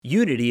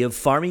Unity of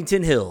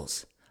Farmington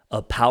Hills,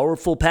 a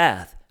powerful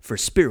path for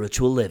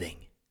spiritual living.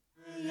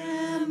 I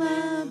am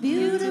a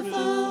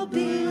beautiful,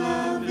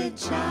 beloved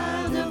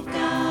child of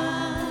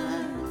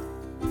God.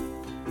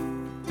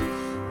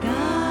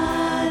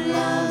 God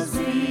loves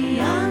me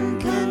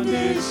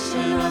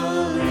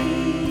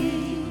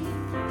unconditionally.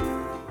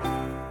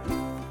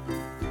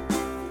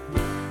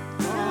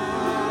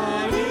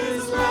 God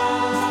is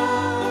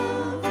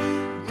love.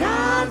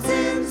 God's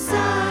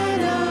inside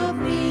of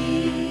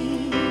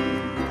me.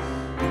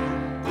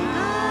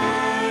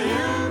 I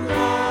am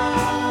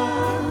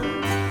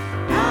loved.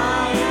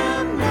 I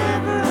am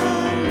never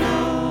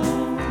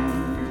alone.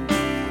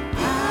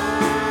 I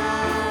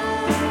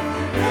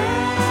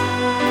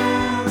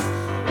am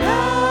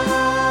loved.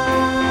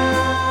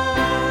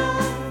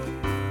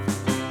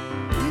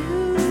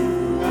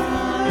 You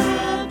are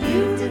a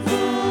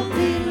beautiful,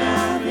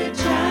 beloved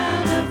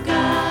child of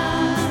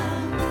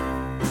God.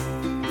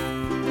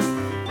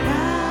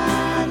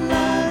 God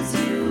loves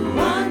you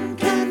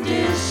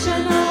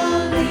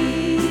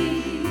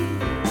unconditionally.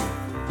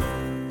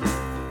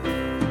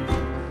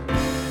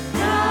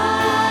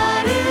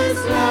 God is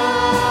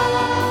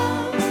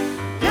love.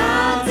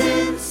 God's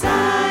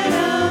inside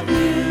of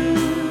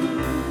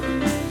you.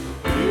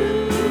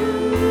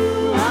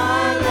 You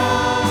are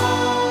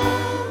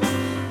loved.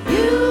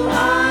 You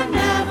are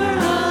never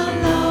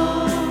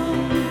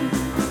alone.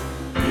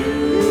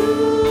 You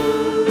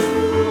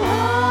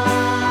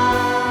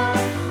are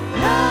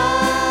loved.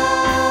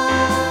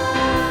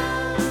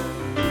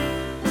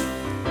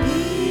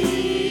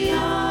 We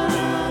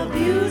are a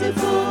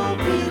beautiful,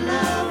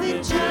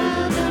 beloved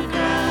child of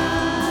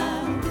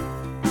God.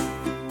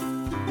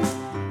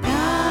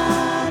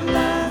 God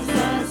loves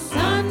us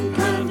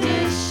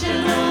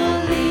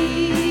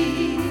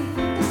unconditionally.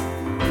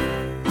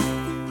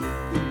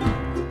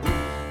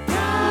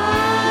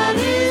 God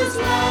is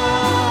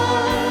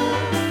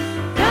love.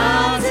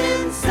 God's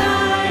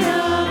inside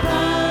of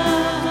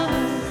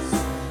us.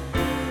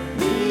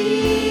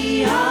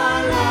 We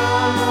are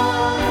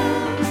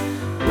loved.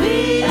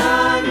 We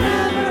are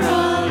never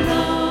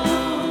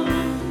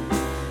alone.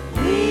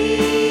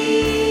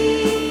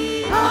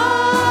 We are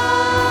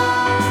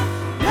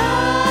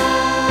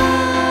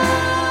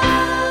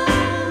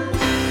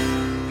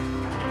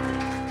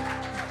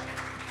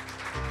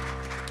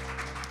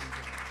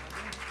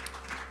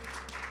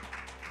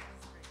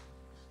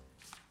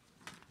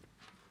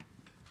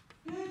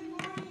Good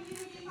morning,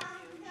 Unity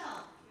Farmington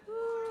Hills.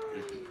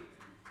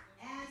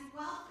 And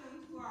welcome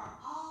to our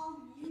All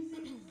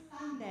Music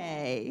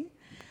Sunday.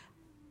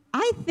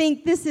 I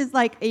think this is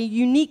like a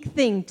unique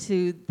thing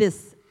to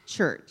this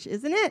church,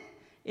 isn't it?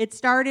 It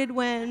started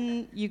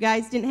when you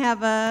guys didn't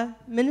have a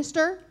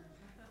minister,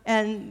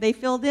 and they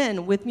filled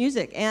in with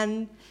music.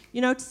 And,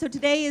 so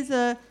today is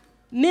a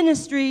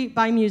ministry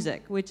by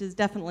music, which is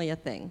definitely a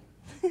thing.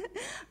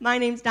 My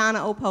name's Donna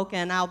Opoka,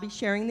 and I'll be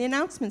sharing the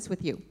announcements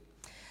with you.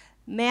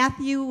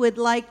 Matthew would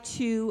like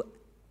to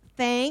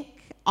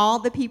thank all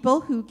the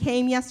people who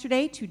came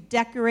yesterday to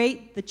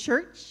decorate the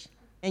church.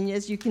 And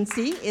as you can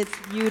see, it's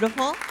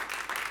beautiful.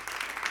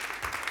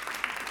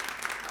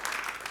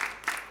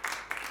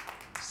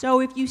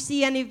 So if you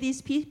see any of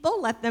these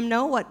people, let them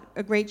know what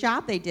a great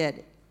job they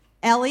did.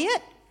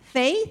 Elliot,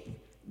 Faith,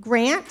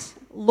 Grant,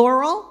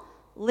 Laurel,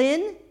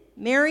 Lynn,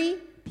 Mary,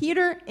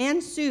 Peter,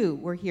 and Sue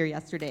were here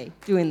yesterday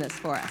doing this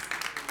for us.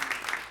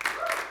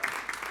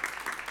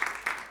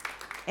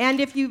 And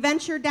if you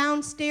venture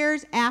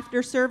downstairs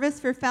after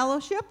service for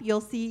fellowship, you'll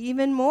see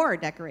even more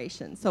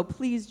decorations. So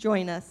please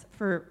join us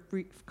for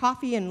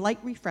coffee and light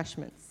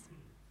refreshments.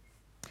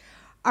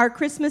 Our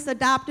Christmas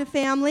adoptive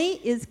family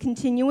is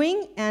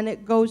continuing, and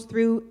it goes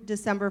through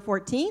December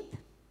 14th.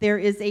 There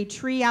is a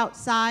tree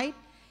outside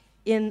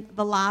in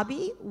the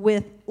lobby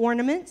with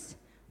ornaments,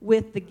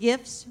 with the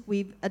gifts.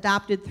 We've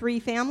adopted 3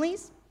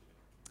 families.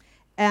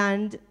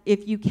 And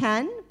if you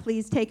can,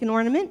 please take an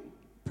ornament,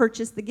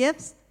 purchase the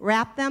gifts,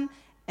 wrap them,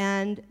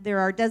 and there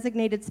are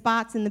designated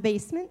spots in the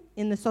basement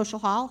in the social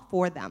hall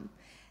for them.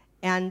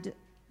 And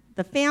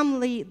the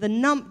family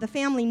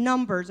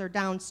numbers are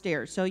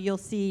downstairs, so you'll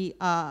see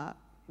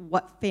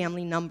what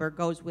family number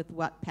goes with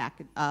what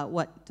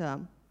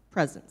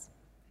presents.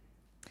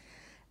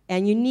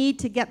 And you need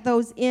to get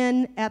those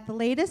in at the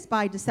latest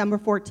by December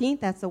 14th.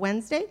 That's a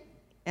Wednesday,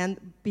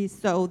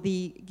 so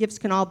the gifts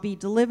can all be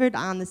delivered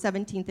on the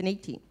 17th and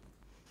 18th.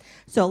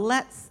 So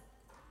let's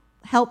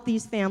help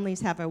these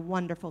families have a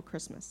wonderful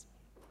Christmas.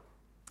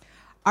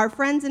 Our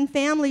Friends and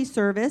Family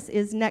service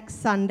is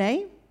next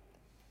Sunday.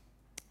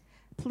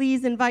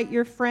 Please invite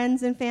your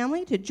friends and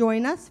family to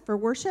join us for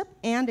worship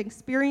and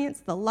experience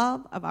the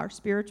love of our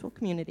spiritual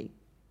community.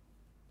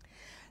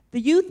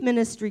 The Youth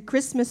Ministry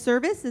Christmas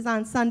service is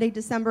on Sunday,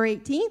 December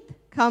 18th.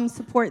 Come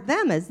support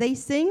them as they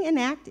sing and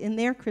act in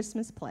their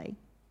Christmas play.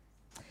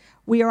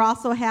 We are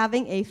also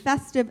having a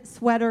festive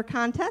sweater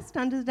contest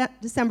on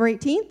December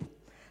 18th.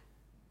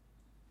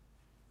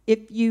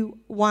 If you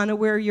want to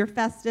wear your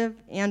festive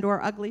and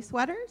or ugly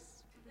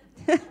sweaters,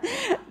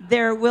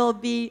 there will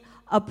be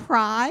a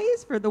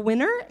prize for the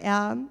winner,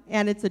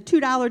 and it's a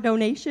 $2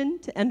 donation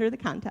to enter the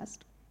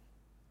contest.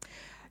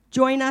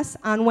 Join us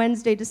on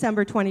Wednesday,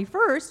 December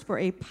 21st for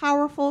a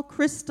powerful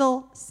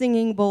crystal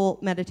singing bowl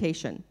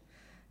meditation.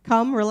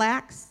 Come,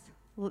 relax,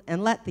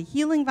 and let the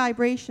healing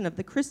vibration of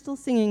the crystal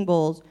singing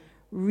bowls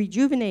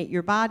rejuvenate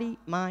your body,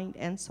 mind,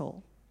 and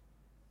soul.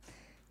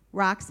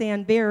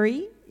 Roxanne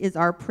Berry is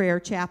our prayer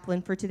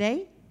chaplain for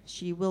today.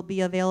 She will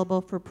be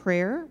available for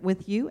prayer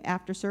with you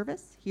after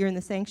service here in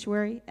the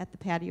sanctuary at the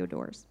patio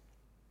doors.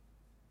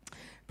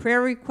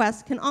 Prayer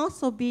requests can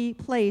also be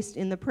placed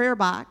in the prayer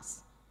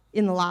box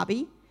in the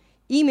lobby,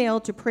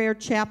 emailed to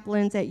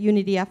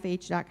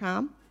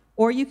prayerchaplains@unityfh.com,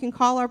 or you can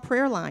call our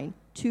prayer line,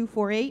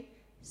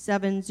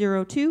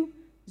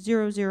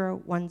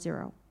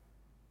 248-702-0010.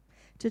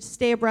 To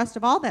stay abreast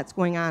of all that's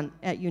going on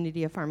at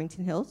Unity of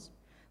Farmington Hills,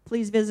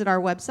 please visit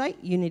our website,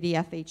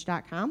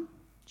 unityfh.com,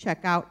 check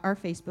out our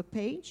Facebook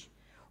page,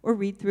 or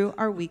read through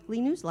our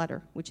weekly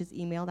newsletter, which is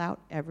emailed out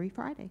every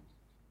Friday.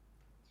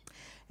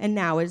 And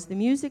now, as the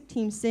music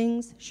team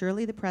sings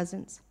Surely the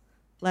Presence,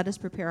 let us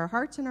prepare our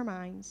hearts and our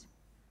minds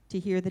to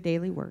hear the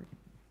daily word.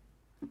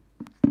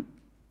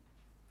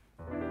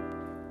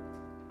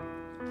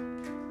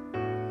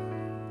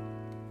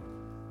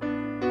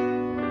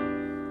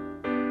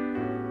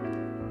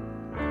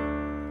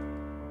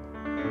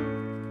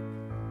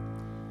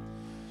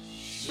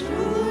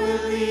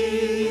 Surely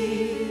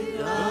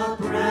the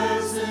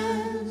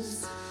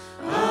presence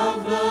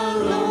of the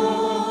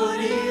Lord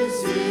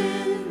is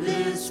in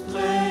this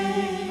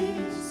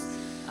place.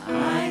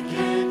 I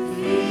can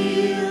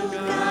feel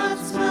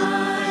God's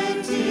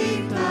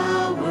mighty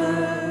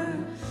power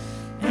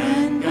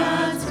and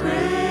God's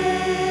grace.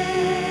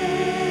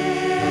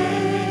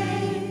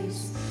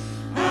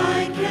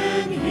 I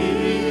can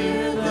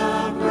hear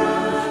the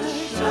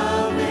brush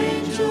of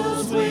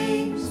angels'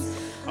 wings.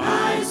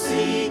 I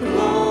see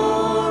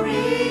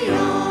glory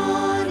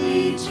on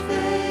each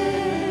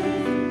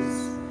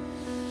face.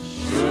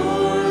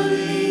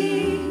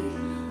 Surely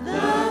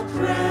the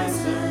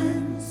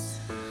presence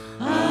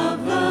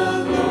of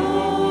the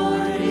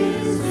Lord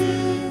is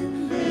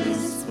in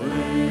this place.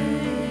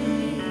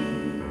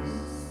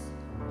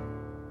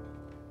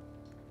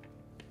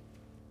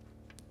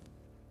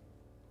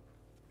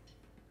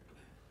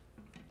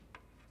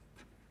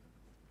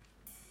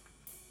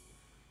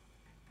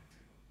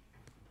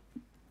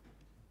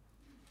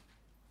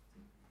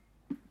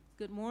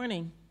 Good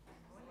morning.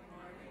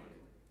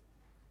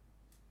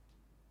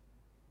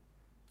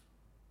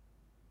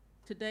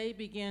 Today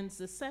begins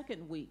the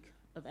second week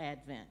of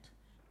Advent,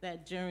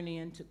 that journey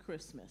into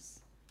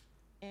Christmas.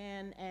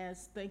 And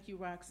thank you,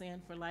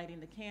 Roxanne, for lighting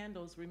the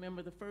candles.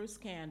 Remember, the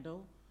first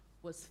candle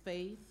was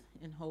faith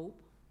and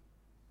hope,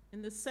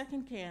 and the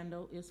second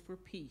candle is for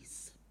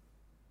peace.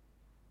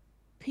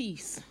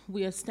 Peace.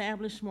 We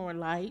establish more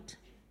light.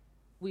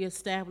 We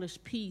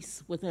establish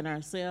peace within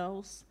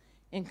ourselves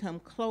and come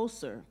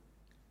closer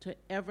to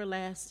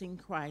everlasting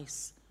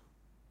Christ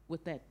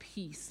with that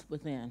peace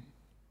within.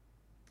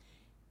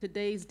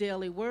 Today's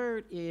daily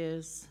word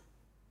is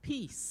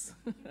peace.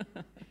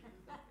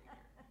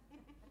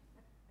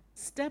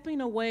 Stepping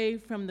away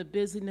from the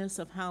busyness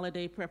of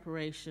holiday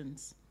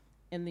preparations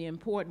and the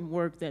important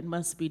work that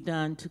must be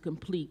done to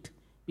complete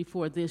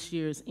before this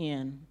year's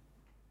end,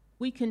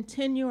 we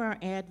continue our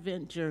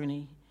Advent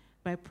journey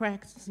by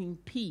practicing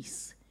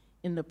peace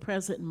in the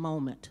present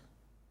moment,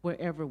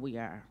 wherever we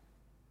are.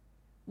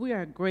 We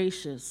are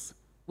gracious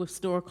with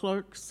store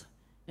clerks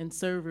and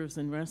servers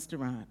in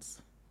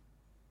restaurants.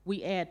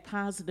 We add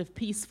positive,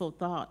 peaceful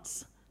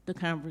thoughts to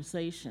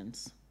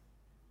conversations.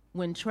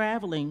 When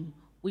traveling,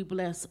 we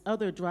bless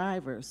other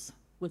drivers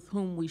with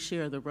whom we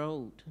share the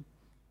road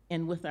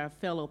and with our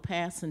fellow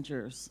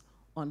passengers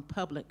on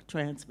public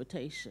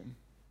transportation.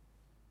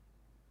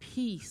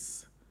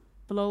 Peace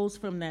flows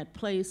from that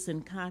place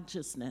in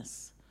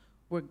consciousness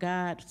where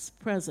God's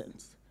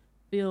presence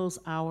fills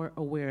our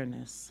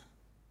awareness.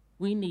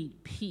 We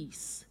need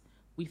peace.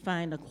 We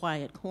find a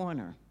quiet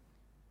corner.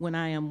 When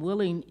I am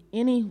willing,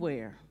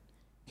 anywhere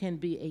can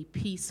be a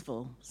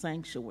peaceful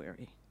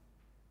sanctuary.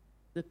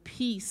 The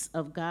peace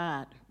of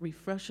God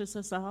refreshes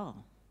us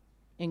all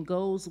and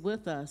goes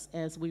with us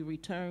as we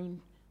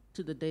return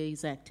to the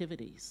day's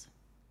activities.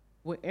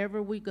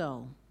 Wherever we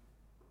go,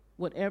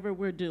 whatever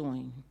we're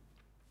doing,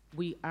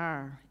 we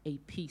are a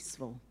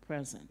peaceful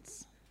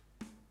presence.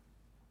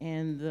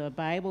 And the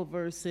Bible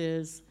verse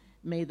is,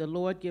 may the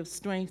Lord give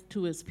strength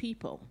to his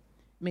people.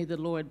 May the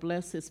Lord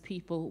bless his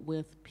people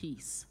with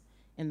peace.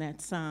 And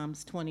that's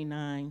Psalms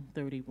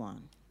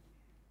 29:31.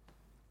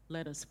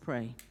 Let us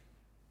pray.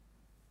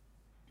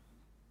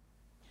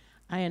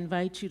 I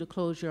invite you to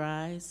close your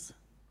eyes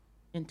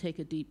and take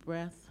a deep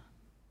breath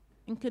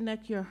and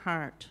connect your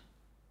heart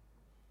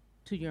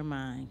to your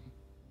mind.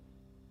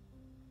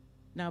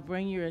 Now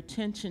bring your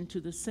attention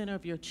to the center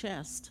of your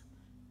chest,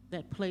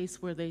 that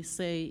place where they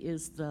say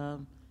is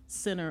the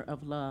center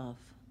of love.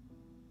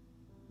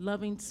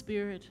 Loving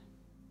Spirit,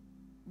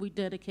 we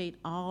dedicate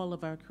all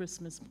of our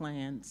Christmas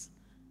plans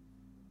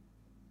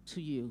to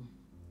you.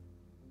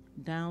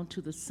 down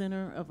to the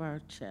center of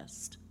our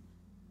chest,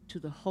 to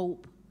the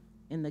hope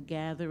in the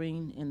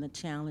gathering and the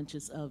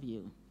challenges of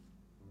you.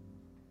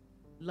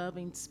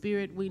 Loving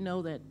Spirit, we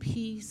know that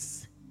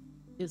peace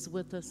is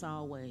with us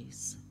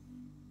always.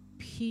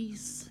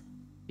 Peace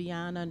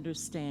beyond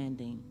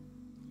understanding.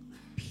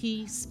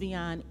 Peace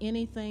beyond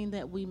anything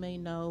that we may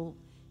know,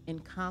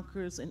 and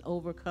conquers and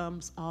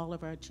overcomes all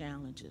of our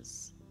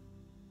challenges.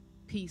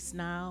 Peace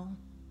now,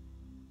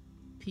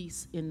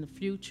 peace in the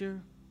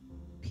future,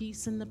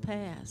 peace in the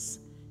past,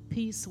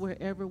 peace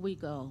wherever we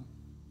go.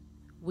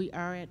 We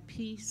are at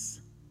peace,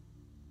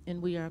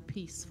 and we are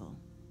peaceful.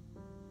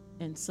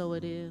 And so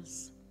it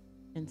is,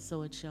 and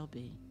so it shall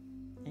be.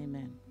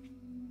 Amen.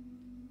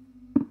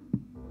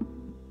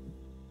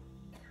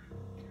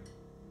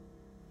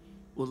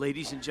 Well,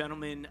 ladies and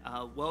gentlemen,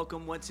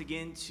 welcome once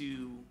again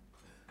to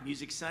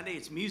Music Sunday.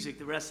 It's music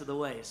the rest of the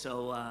way.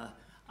 So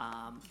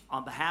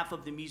on behalf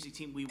of the music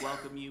team, we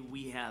welcome you.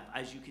 We have,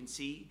 as you can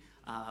see,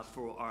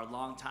 for our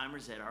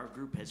long-timers, that our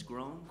group has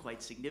grown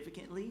quite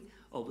significantly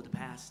over the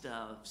past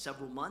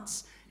several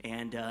months.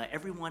 And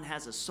everyone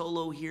has a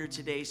solo here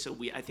today, so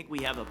I think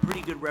we have a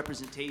pretty good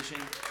representation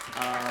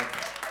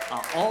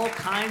of all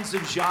kinds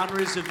of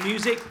genres of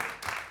music.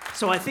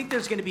 So I think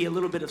there's going to be a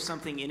little bit of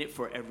something in it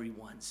for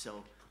everyone.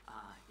 So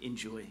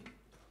enjoy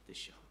this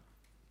show.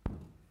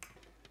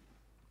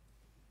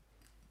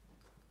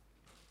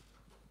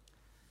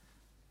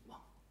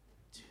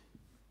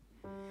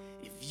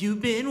 If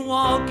you've been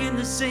walking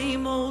the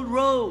same old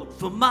road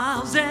for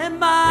miles and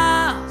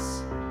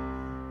miles,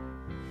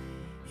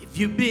 if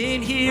you've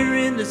been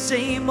hearing the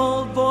same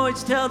old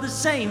voice tell the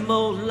same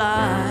old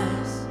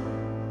lies,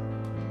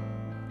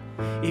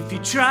 if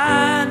you're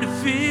trying to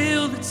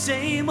fill the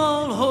same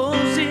old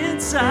holes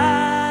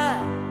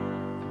inside,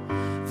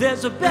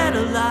 there's a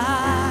better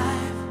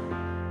life.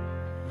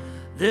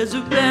 There's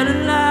a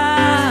better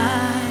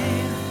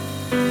life.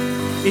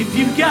 If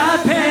you've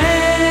got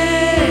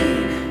pain,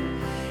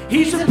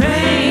 He's a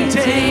pain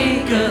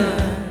taker.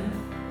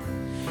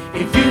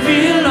 If you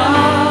feel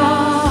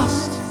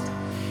lost,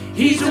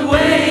 He's a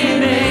way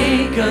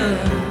maker.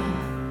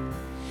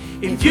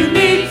 If you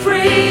need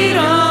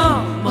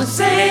freedom or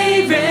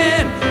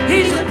saving,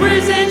 He's a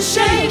prison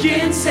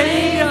shaking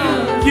savior.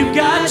 If you've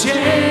got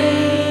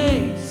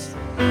chains,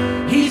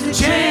 He's a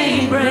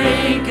chain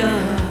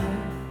breaker.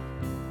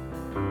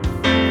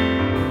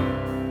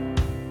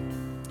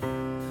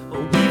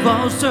 We've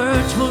all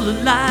searched for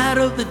the light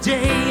of the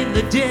day in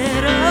the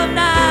dead of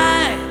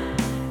night.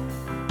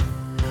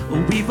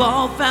 We've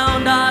all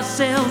found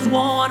ourselves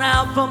worn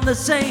out from the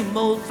same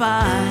old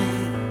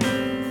fight.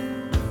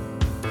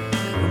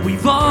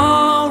 We've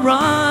all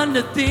run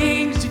to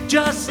things to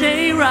just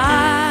stay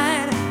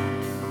right.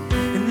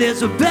 And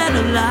there's a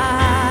better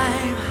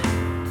life.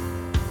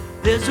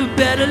 There's a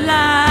better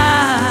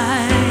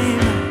life.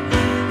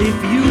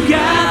 If you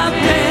got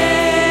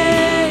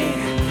pain,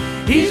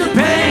 He's a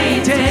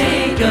pain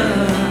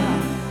taker.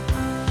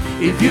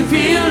 If you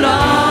feel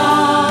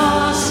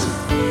lost,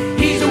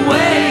 He's a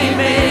way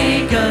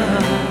maker.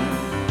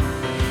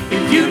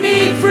 If you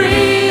need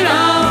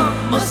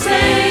freedom or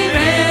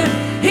saving,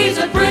 He's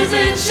a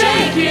prison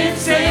shaking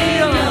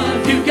savior.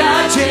 If you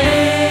got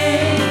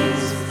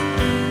chains,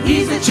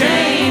 He's a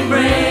chain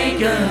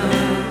breaker.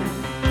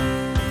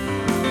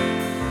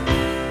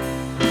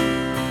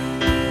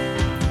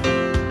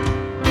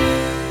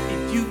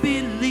 If you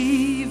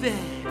believe it,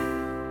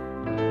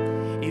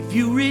 if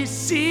you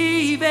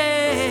receive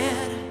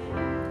it,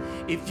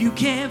 if you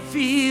can't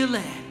feel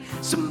it,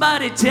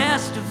 somebody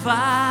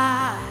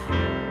testify.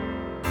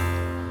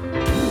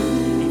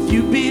 If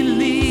you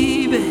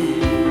believe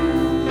it,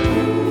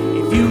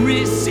 if you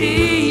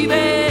receive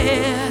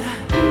it,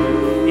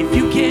 if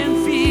you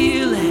can't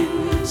feel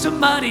it,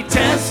 somebody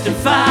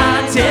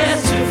testify,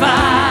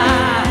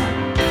 testify.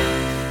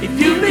 If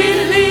you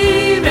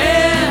believe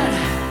it,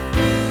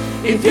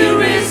 if you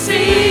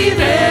receive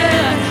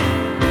it,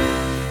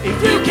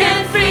 if you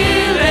can't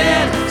feel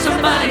it,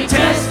 somebody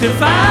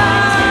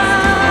testify.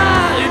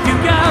 If you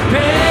got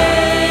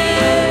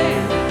pain,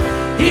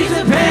 He's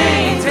a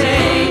pain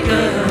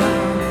taker.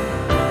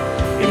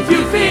 If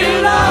you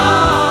feel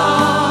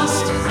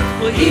lost,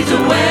 well, He's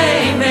a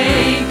way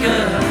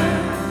maker.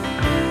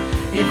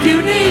 If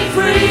you need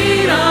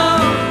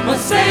freedom or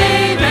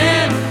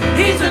saving,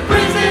 He's a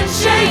prison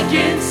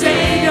shaking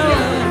savior.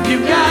 If you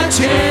got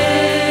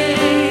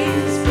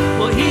chains,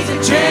 well, He's a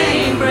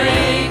chain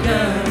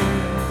breaker.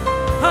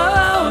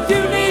 Oh, if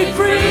you need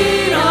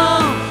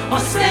freedom or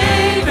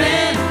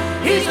saving,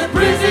 He's a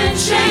prison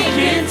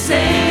shaking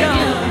savior.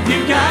 If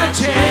you got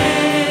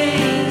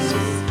chains,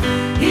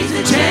 He's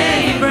a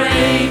chain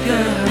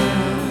breaker.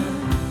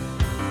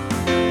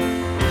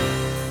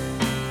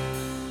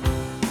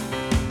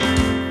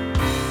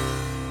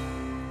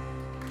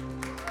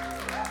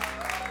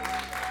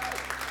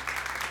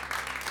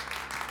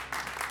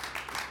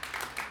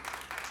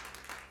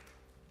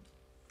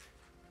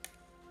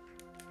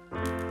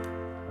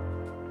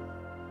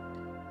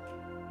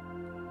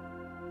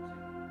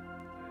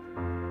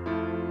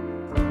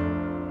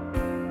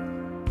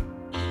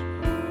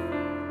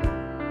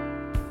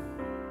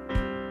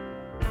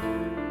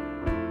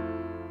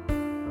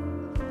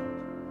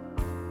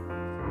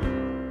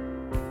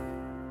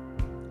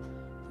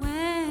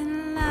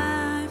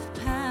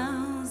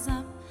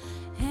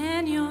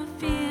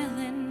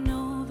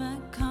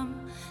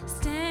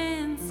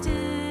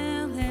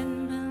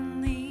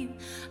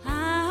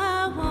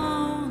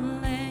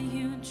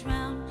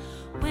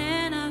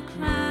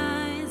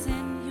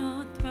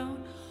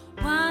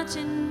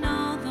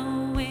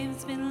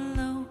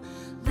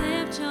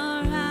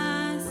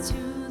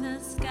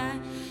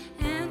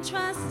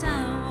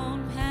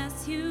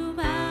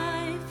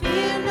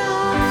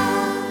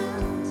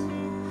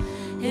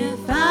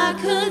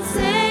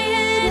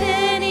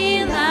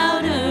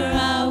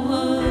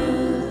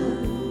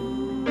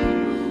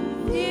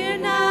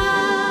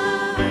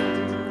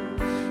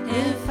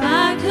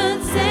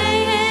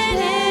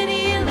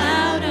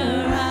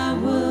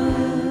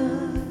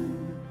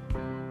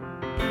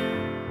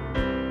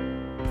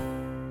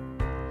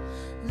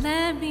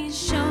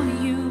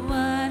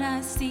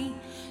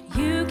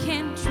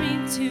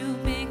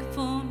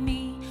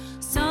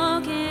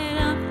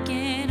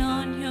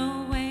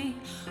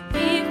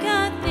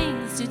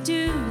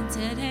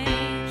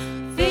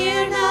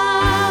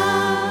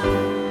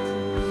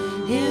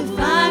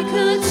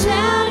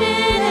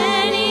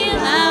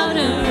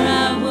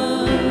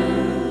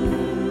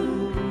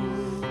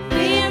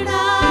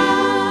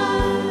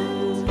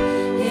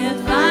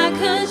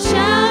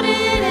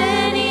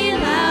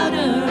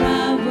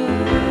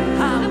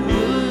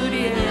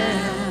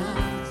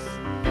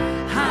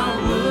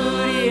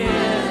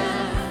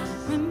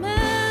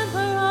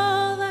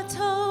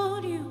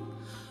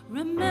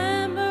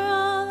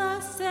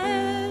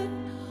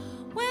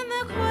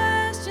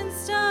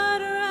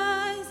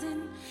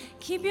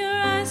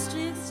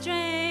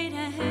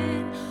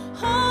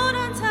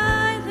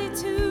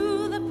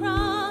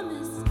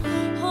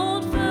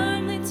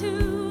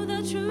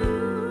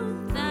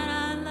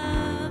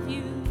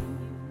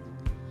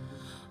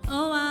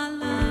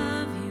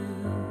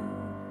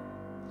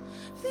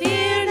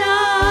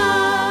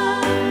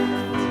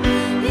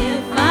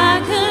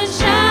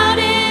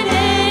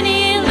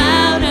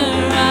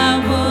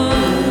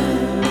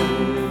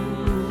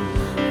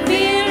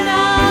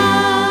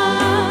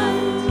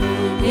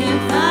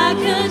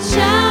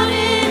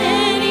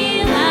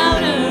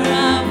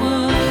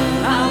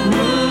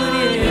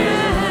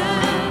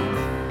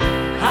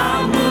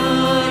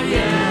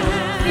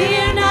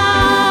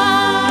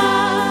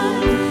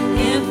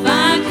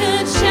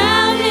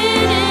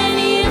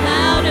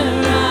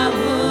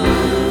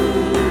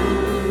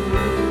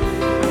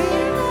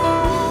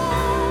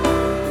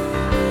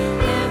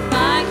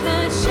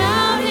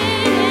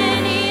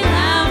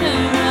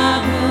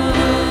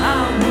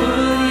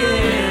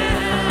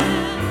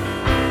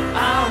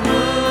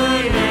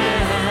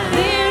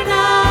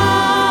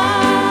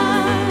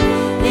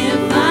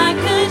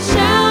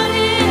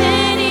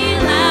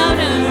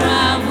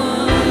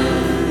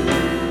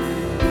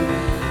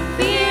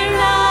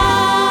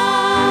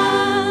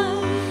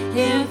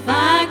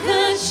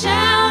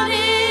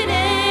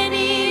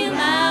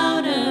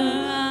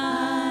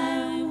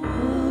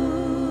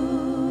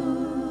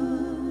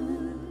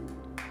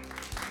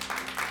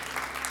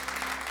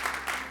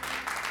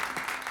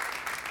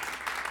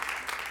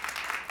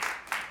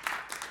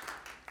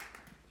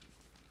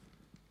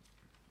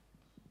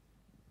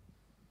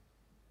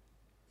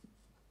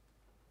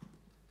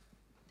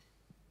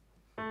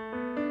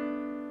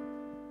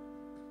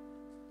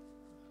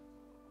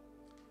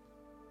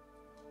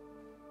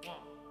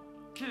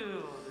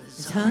 two.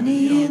 There's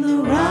honey in the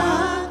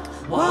rock,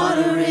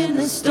 water in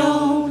the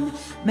stone,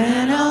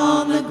 manna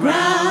on the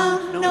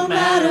ground, no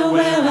matter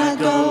where I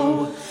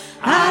go.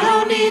 I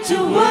don't need to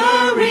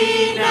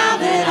worry now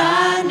that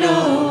I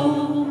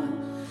know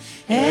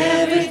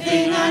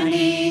everything I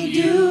need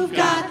you've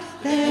got.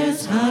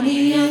 There's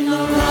honey in the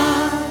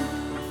rock.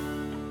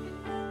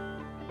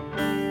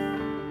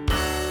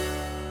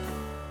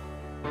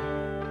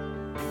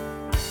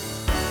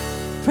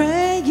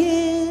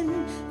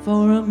 Praying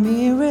for a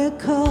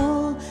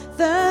miracle,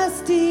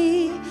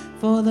 thirsty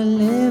for the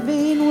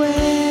living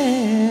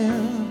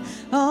well.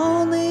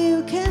 Only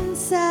you can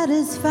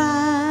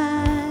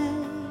satisfy.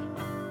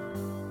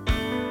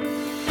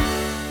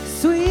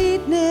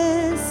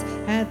 Sweetness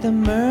at the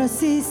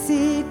mercy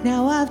seat.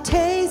 Now I've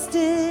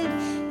tasted,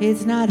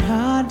 it's not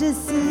hard to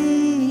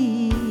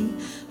see.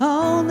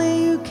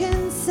 Only you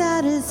can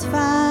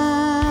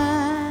satisfy.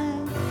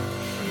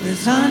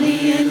 There's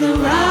honey in the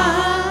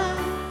rock.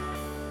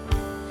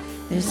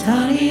 There's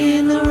honey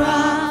in the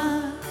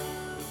rock.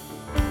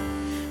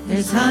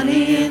 There's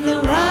honey in the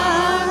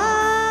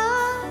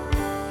rock.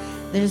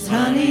 There's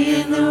honey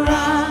in the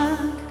rock.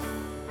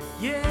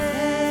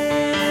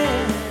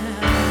 Yeah.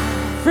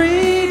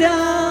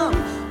 Freedom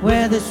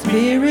where the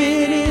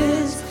Spirit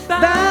is.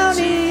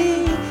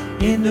 Bounty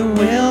in the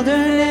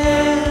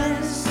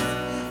wilderness.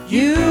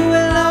 You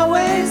will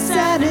always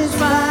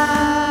satisfy.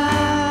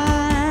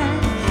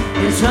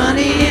 There's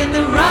honey in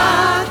the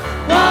rock,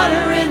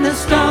 water in the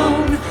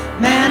stone,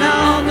 manna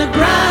on the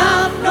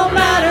ground, no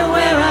matter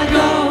where I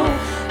go.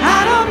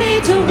 I don't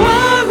need to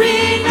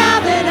worry now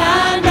that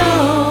I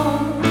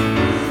know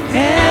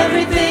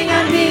everything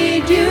I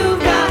need you've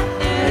got.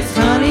 There's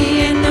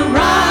honey in the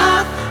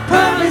rock,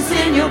 purpose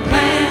in your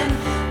plan,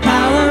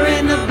 power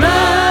in the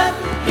blood,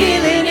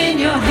 healing in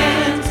your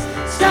hands.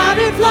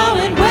 Started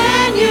flowing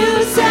when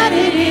you said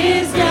it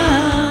is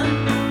done.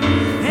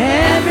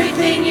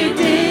 Everything you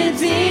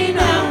did's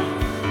enough.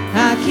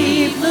 I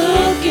keep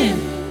looking,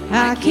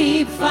 I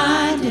keep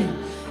finding,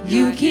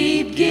 you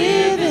keep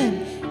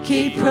giving,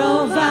 keep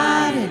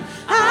providing.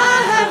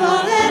 I have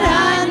all that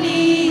I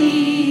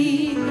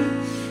need.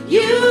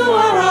 You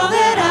are all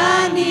that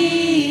I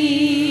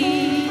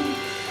need.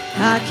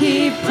 I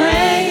keep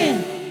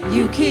praying,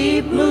 you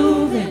keep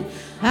moving.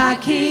 I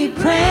keep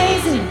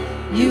praising,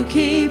 you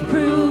keep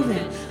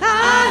proving.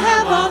 I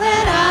have all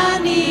that I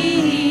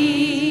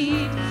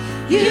need.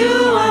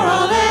 You are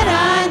all that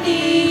I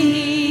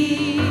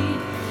need.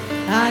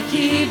 I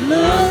keep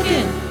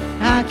looking,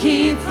 I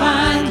keep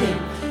finding,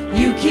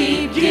 you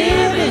keep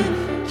giving,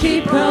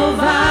 keep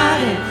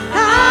providing.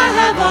 I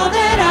have all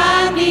that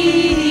I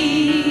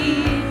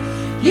need.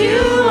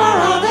 You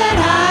are all that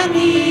I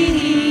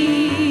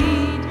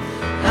need.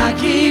 I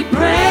keep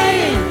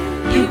praying,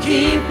 you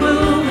keep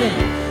moving.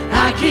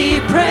 I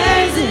keep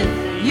praising,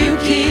 you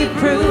keep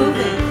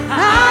proving.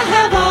 I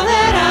have all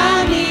that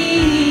I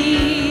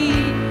need.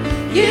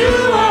 You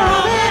are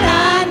all that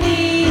I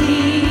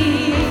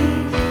need.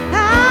 I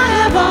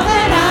have all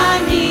that I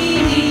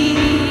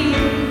need.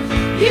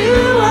 You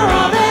are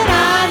all that I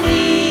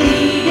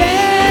need.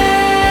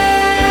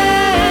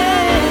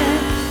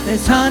 Yeah.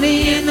 There's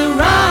honey in the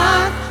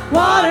rock,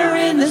 water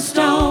in the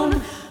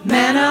stone,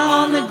 manna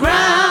on the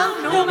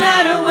ground, no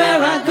matter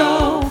where I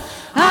go.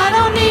 I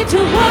don't need to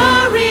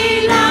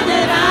worry now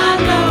that I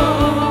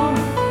know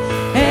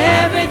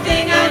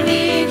everything I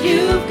need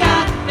you've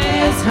got.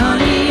 There's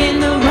honey in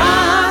the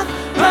rock,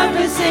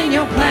 purpose in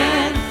your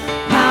plan,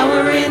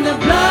 power in the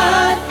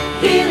blood,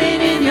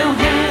 healing in your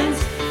hands.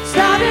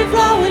 Started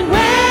flowing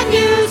when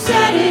you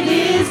said it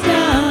is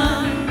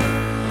done.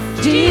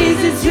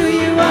 Jesus, who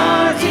you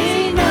are is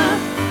enough.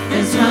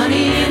 There's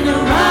honey in the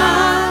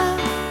rock.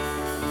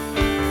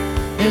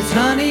 There's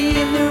honey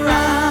in the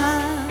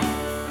rock.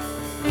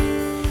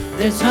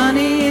 There's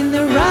honey in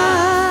the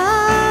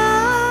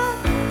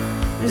rock.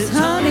 There's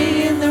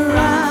honey in the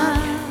rock.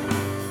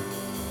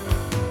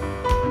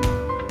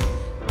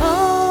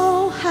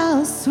 Oh,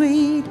 how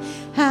sweet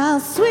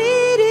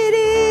it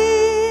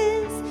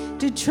is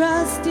to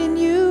trust in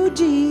you,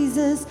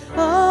 Jesus.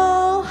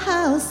 Oh,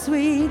 how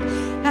sweet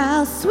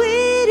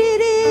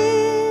it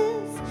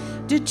is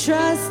to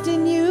trust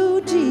in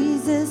you,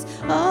 Jesus.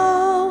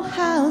 Oh,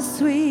 how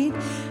sweet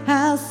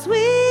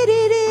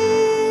it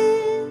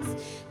is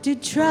to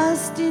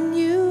trust in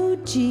you,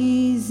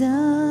 Jesus.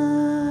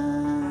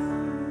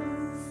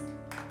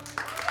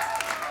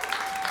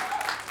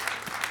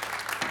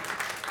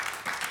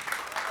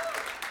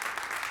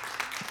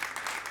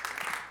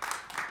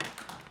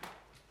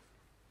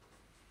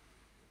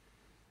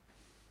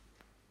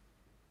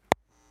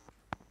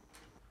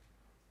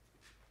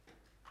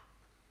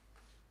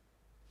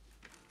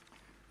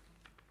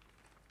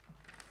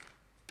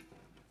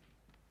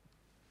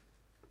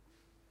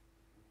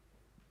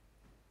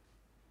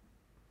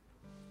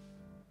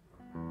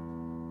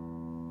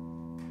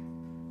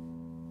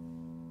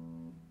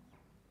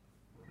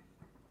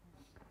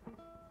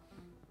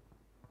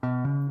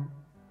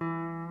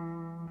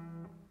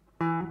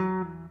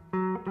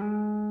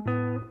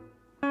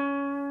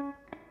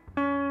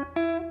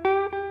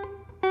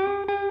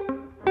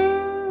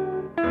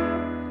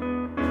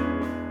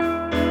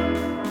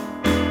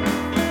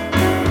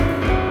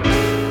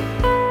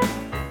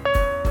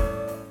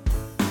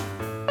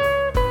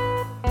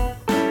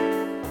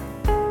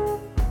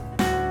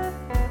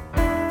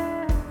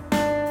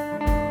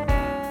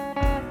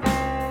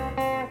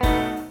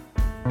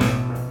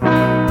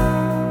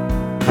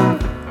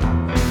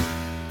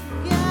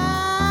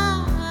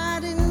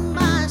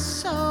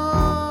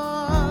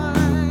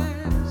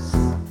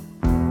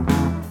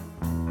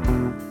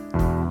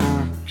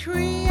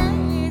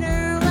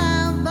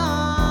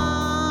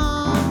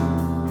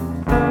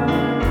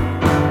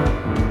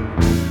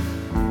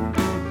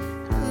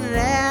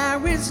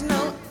 is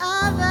no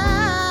other.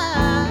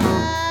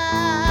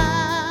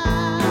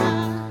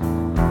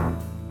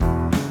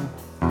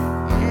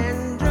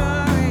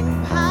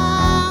 Enduring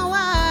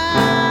power.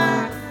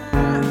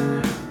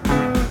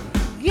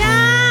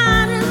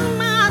 God is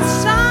my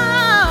source,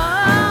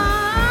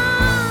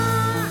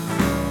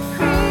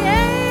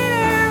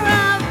 creator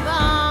of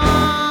all.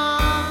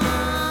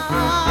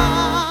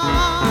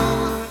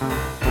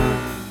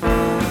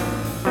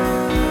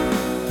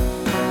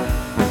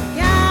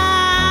 God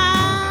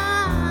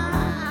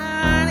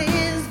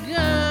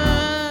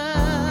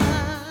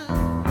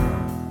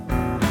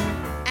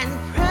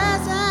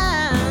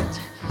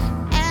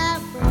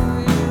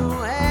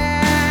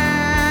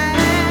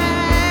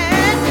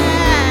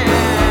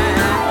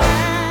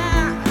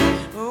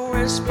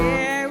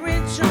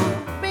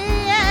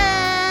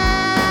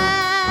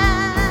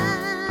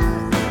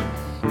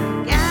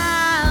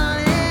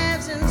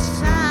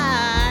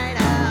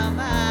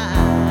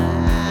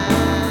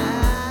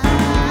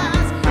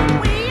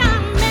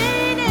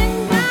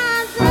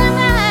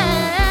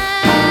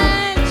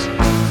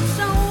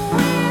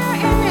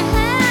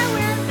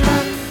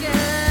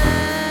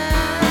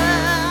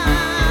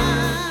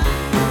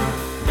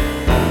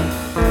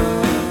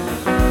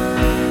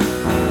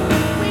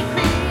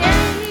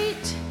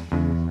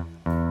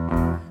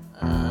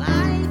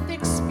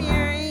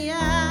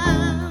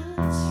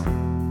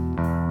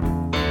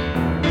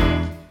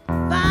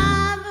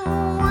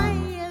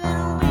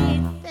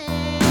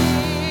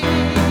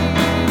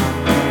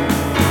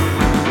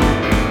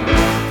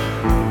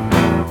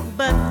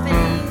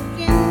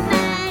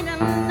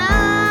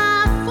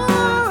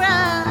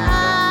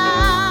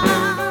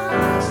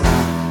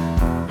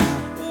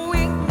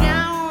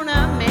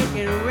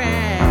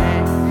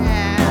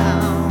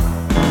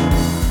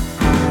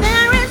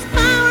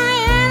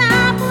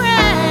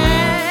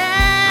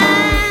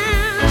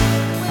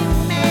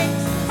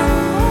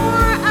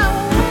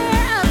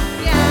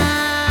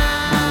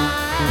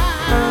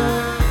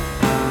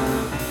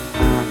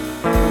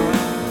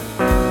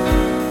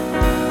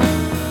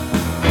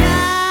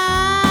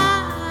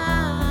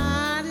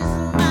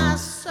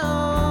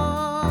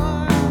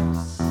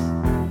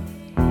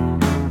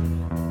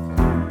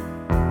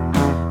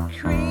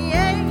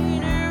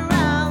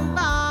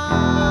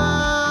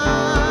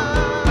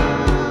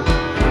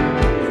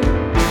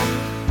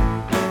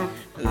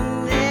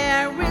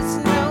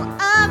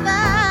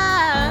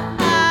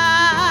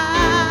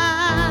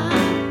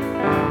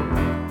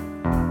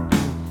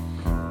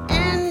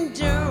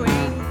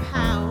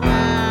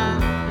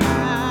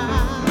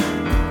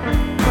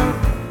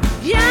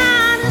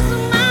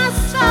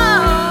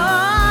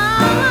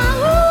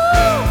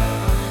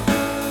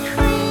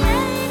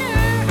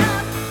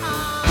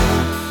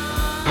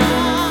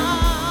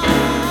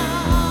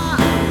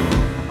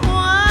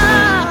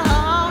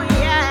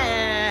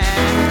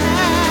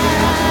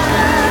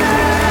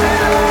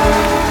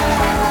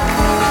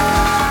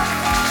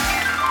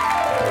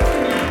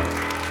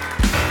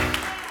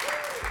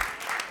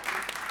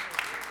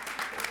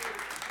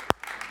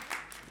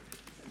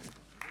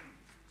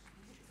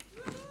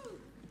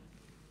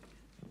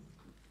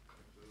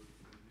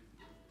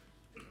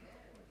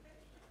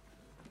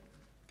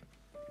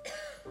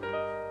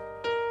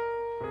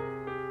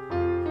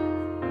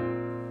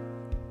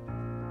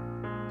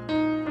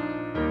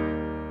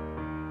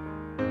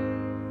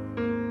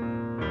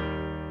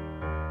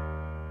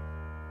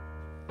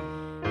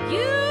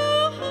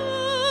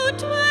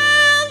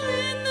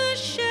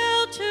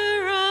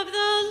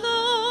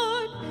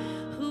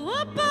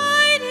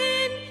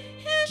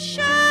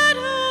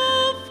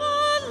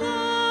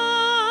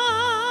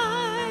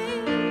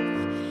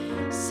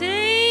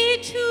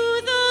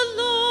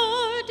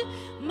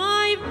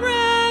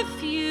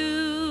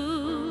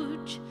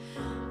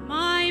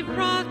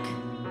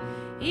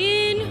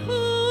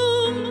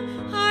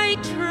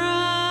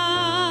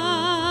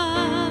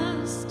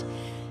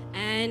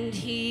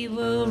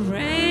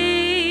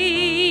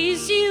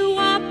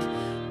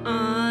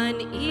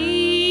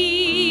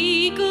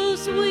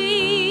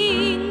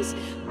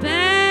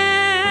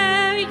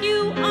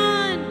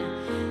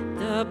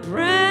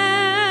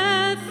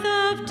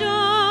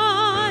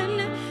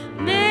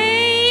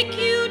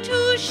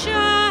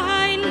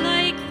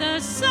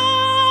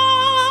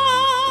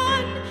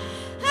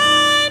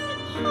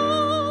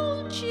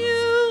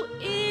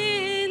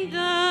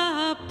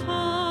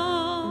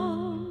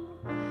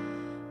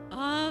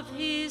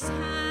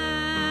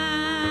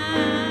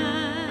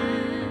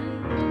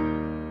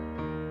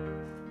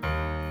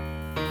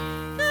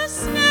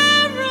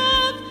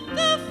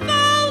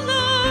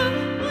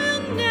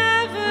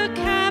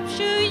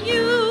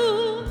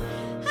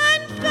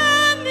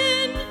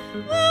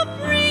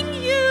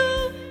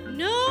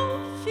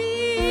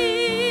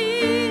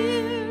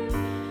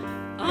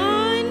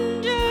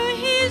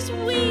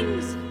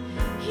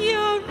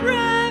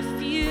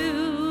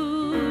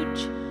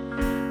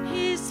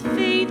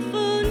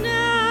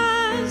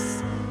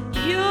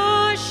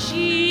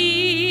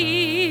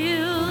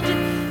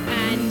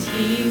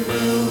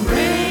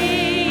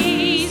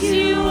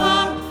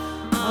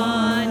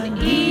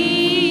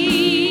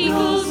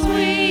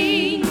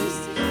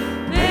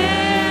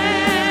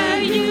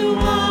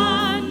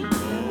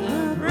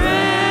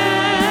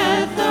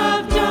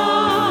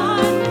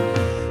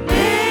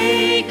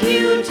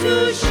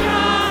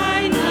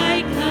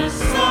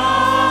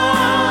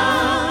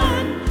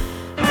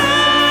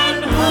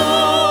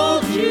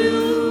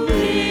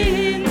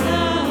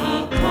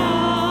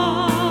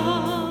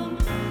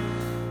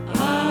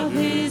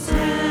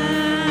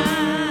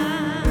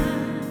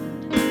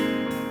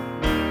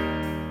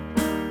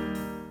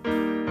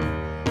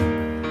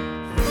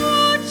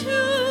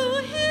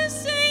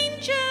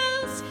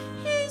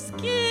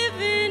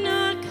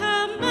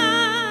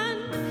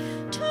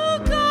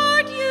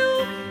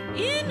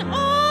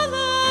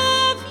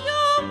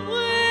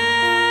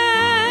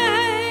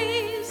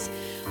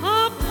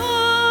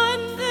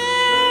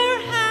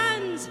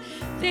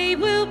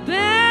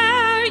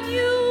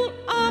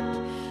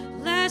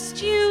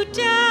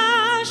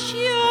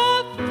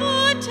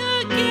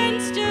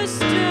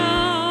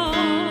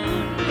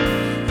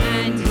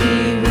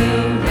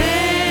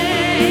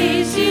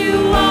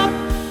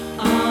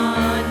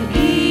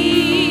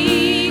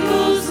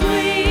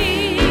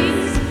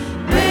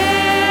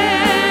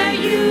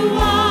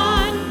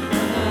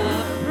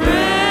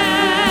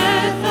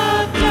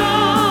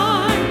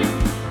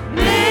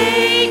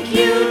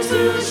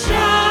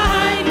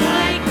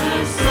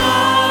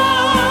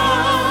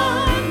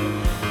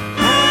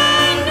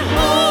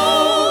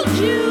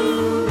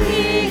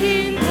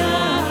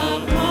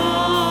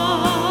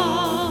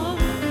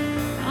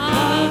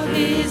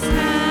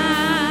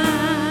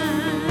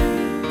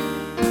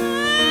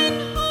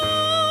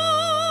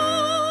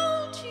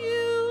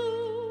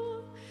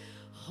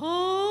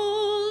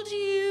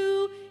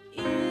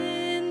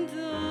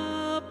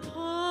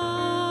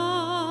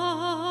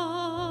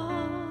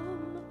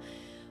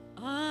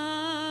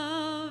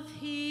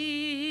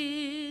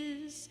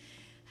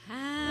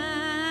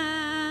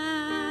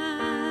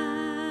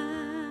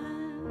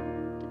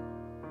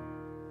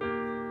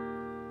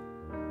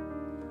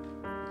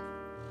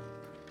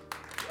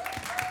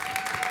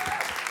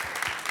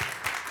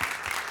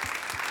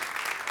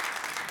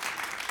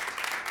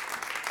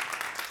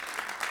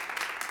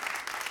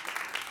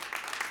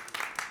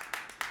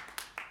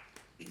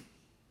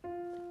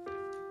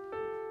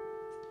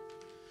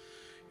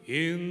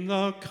in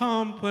the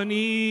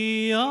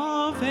company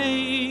of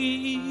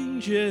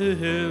angels,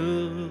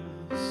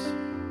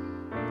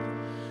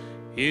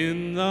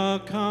 in the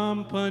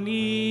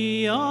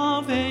company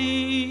of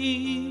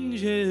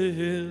angels,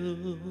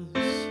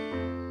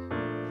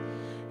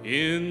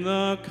 in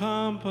the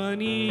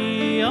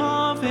company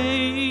of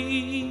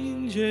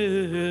angels.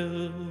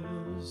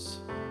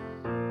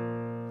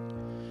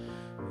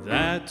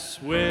 That's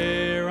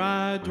where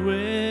I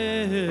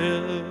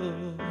dwell.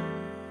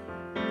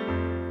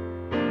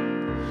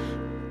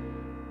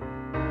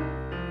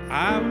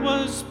 I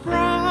was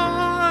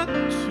brought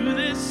to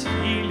this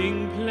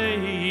healing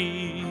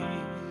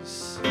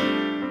place,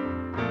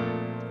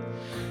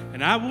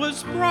 and I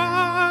was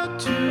brought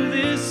to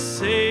this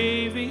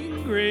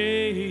saving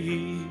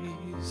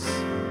grace.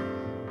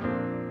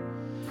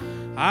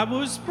 I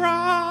was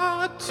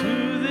brought to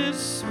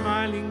this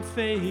smiling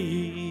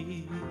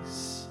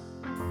face,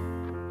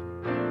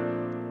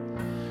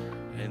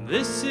 and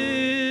this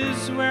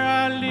is where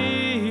I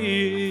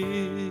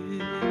live.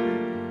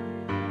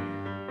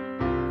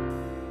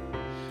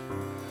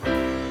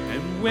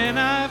 When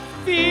I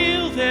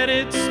feel that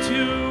it's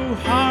too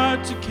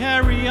hard to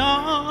carry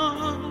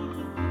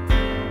on,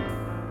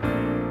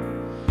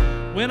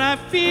 when I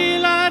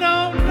feel I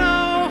don't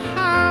know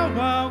how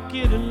I'll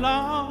get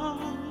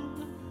along,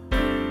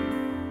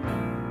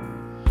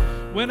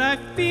 when I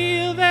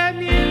feel that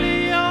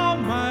nearly all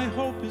my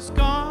hope is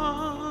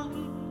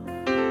gone,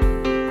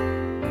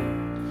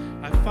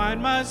 I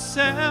find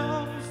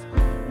myself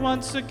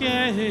once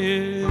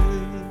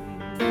again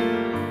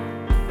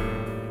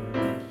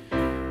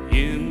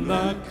in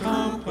the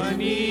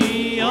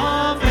company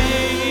of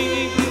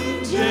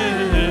angels,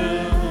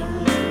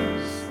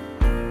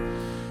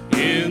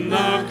 in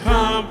the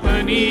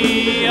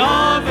company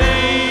of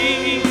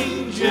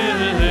angels,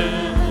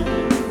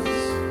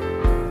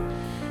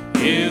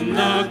 in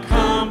the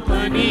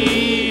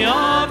company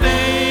of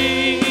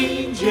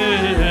angels.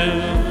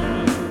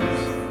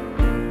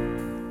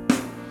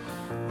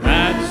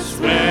 That's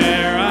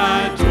where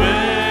I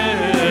dwell.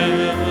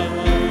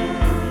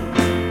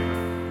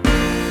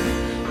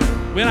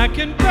 When I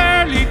can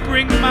barely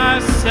bring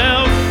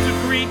myself to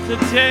greet the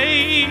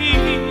day,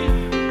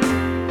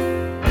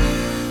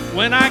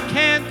 when I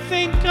can't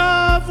think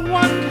of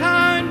one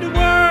kind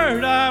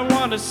word I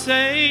want to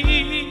say,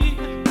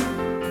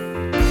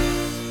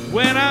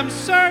 when I'm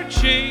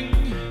searching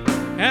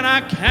and I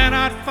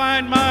cannot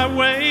find my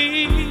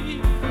way,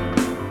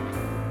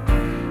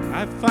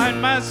 I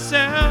find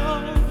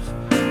myself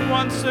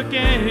once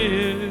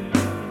again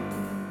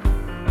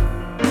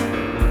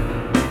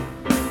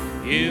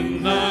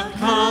in the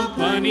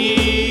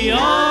company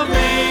of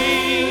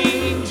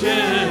angels,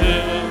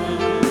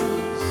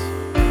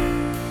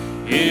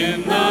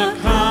 in the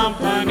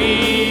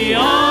company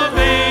of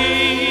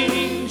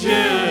angels,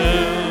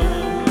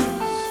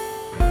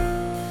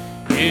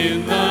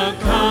 in the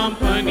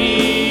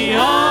company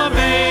of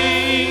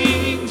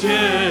angels.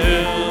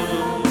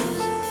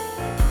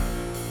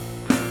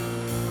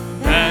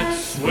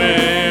 That's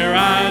where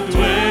I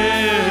dwell.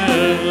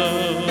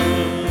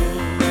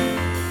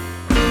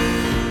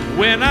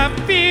 When I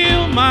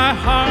feel my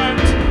heart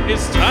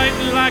is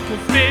tightened like a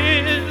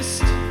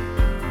fist,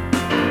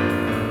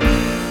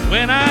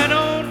 when I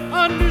don't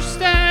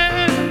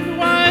understand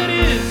why it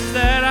is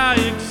that I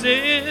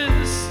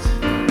exist,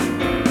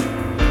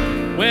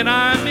 when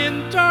I'm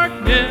in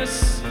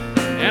darkness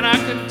and I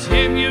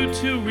continue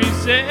to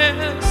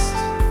resist,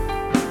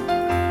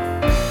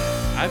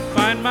 I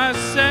find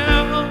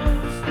myself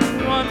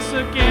once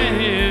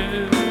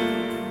again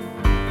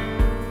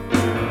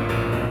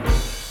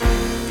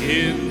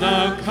in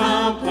the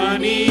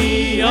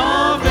company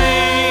of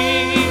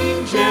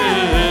angels,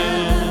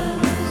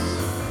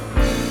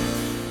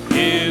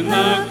 in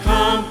the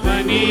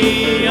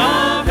company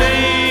of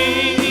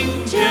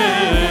angels,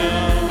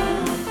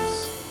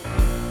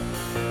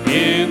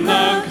 in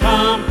the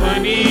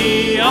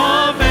company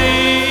of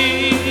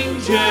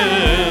angels.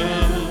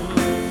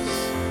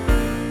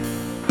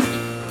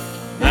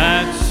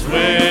 That's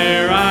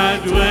where I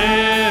dwell.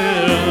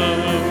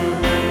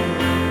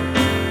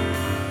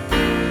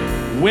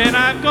 When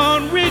I've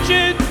gone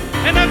rigid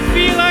and I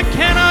feel I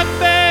cannot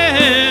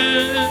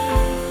bear,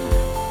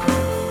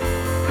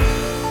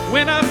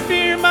 when I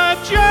fear my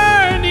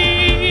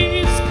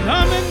journey's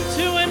coming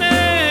to an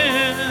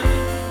end,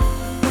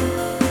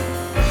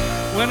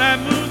 when I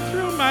move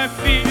through my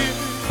fear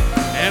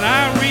and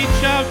I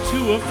reach out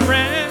to a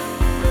friend,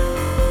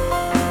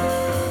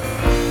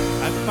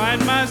 I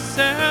find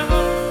myself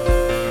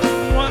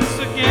once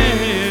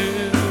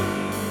again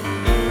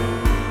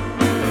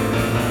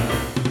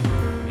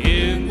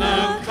in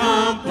the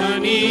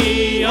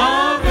company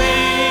of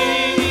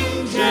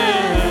angels.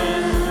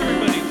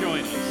 Everybody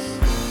join us.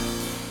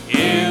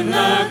 In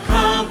the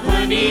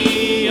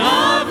company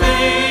of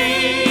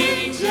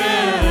angels.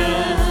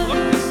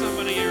 Look to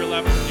somebody to your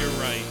left and your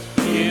right.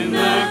 In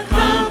the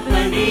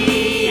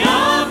company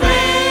of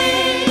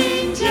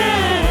angels.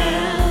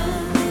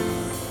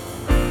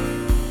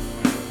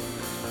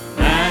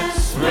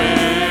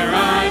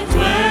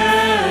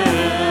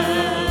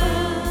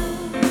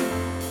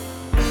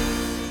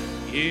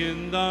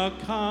 in the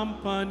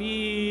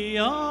company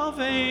of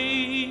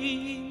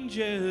angels.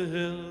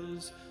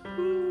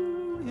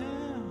 Ooh,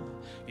 yeah.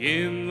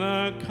 In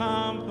the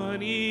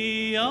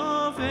company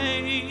of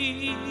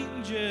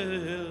angels.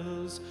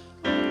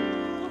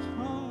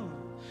 Oh,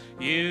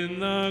 in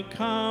the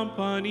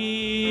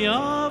company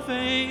of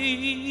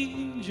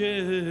angels.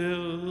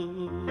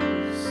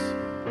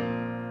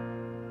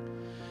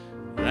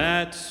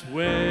 That's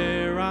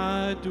where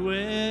I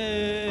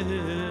dwell.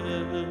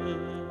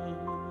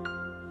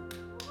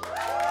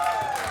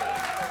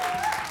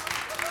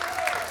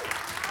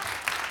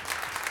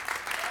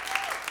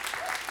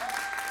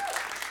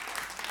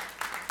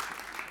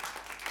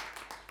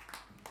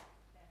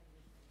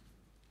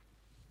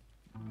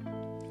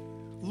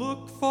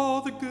 Look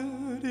for the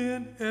good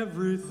in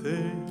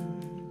everything.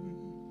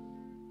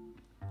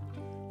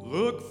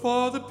 Look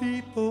for the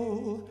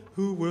people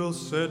who will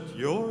set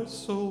your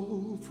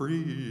soul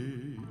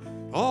free.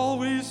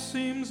 Always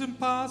seems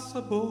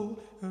impossible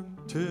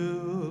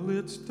until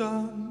it's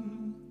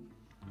done.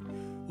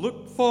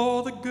 Look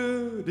for the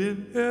good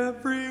in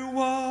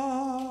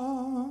everyone.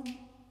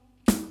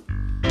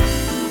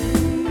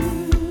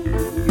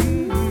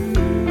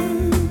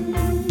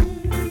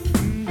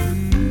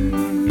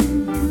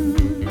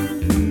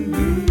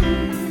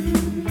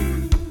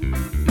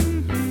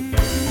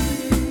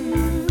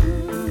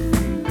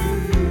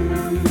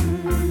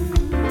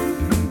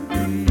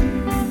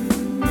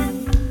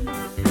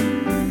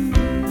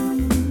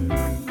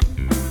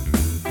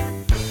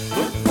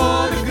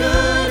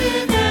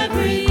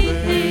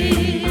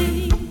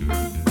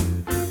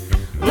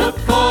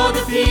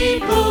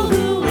 People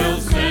who will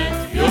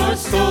set your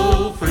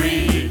soul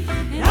free.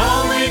 It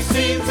always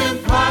seems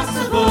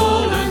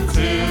impossible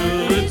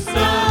until it's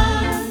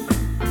done.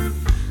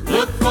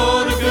 Look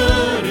for the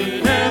good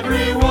in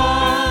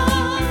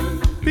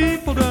everyone.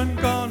 People done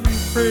gone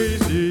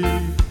crazy.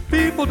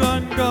 People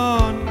done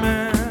gone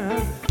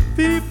mad.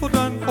 People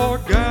done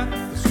forgot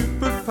the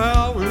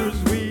superpowers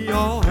we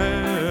all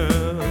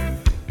have.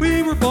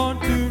 We were born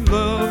to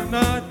love,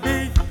 not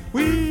hate.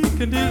 We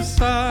can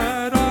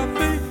decide our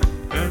fate.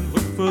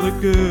 For the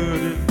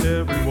good in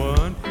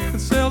everyone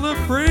and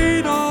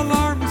celebrate all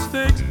our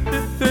mistakes.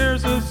 If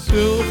there's a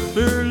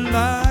silver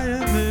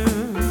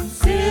lining,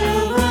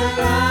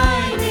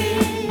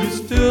 you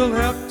still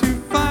have to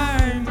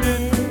find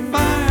it,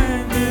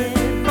 find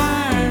it,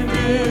 find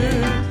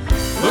it.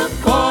 Look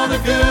for the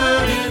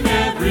good in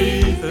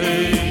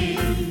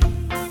everything.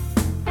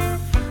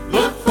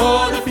 Look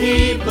for the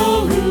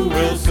people who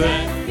will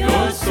set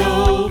your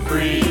soul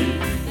free.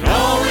 It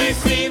always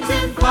seems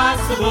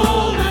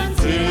impossible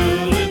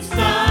until it's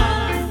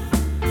done.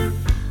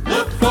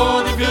 Look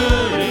for the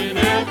good in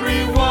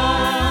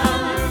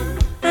everyone.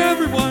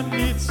 Everyone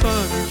needs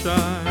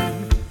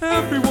sunshine.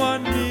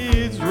 Everyone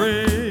needs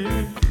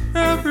rain.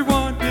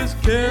 Everyone is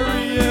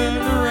carrying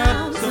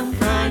around some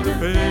kind of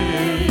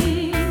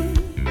pain.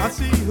 I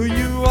see who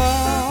you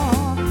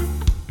are.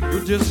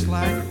 You're just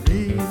like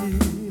me.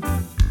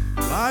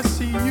 I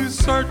see you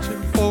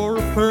searching for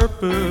a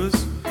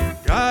purpose,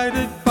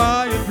 guided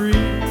by a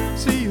dream.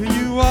 See who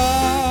you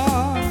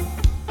are.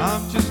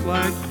 I'm just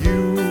like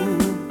you.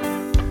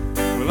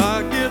 Well,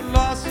 I get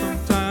lost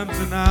sometimes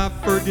and I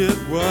forget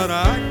what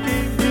I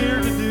came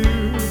here to do.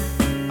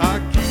 I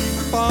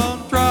keep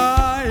on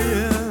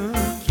trying.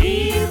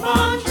 Keep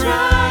on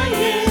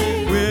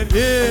trying. When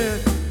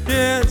it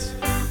gets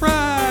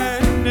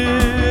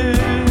frightening.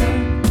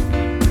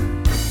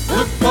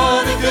 Look for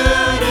the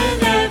good in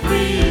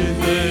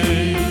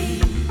everything.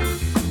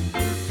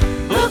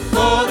 Look for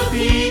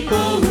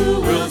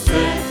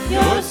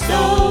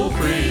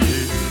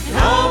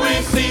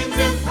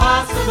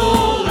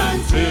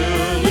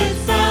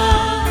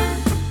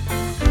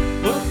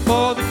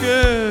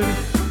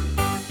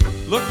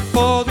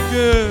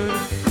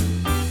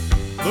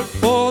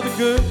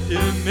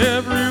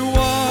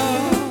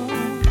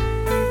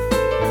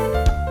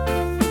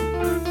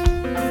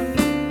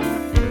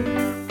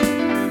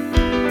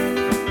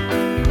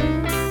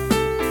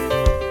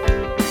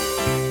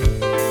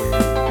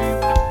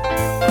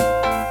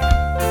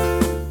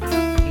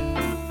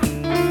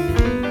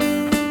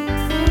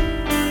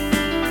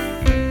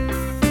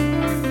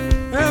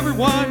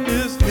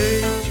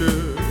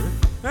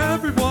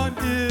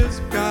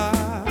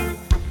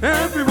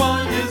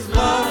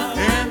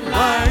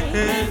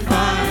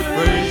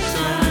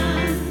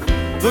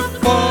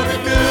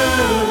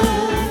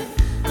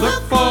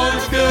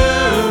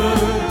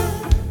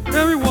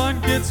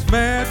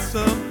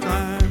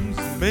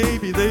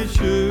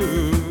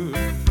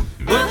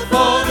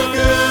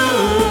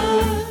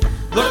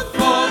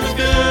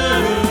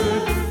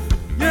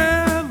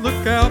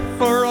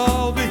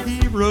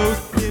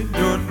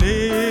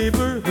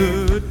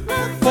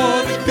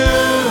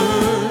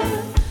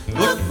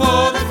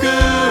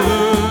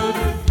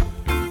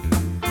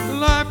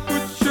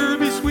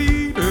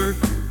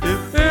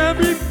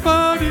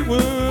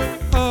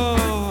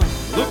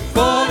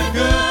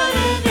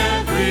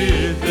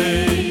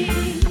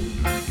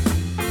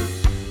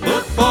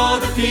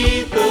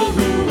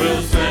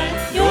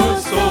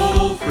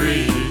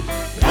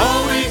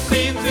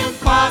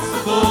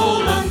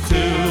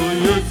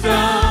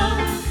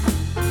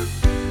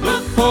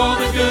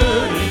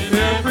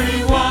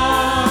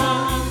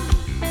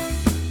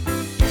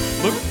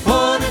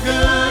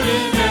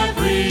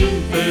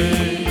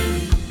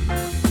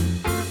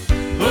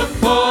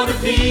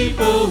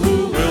people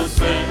who will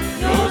set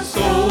your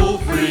soul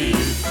free.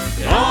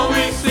 It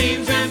always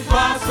seems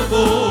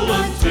impossible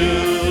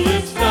until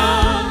it's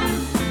done.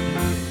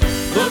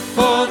 Look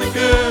for the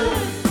good,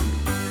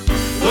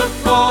 look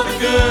for the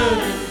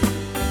good,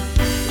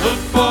 look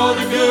for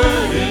the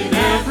good in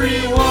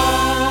everyone.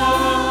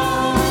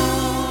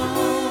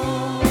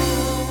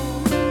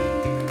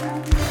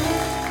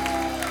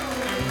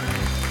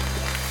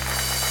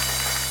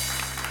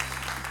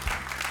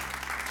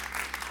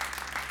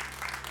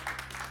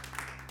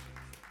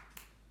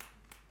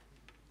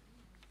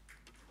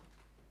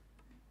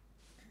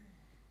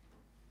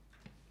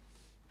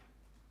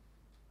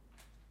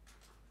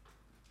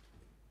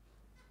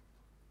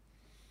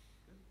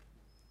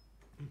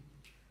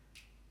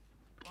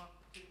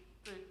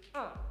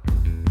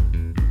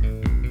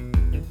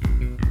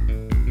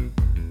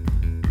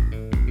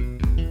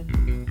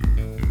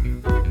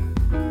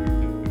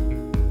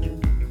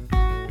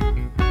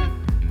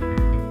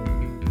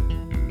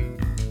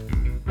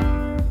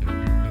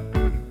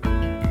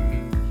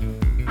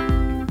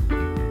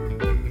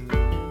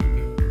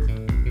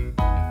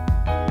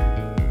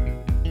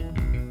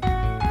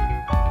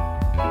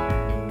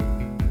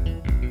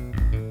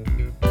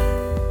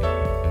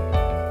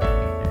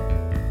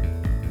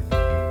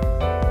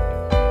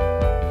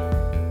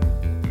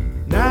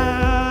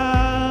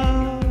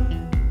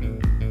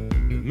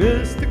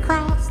 Mist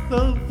across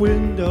the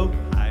window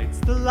hides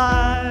the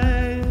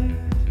light.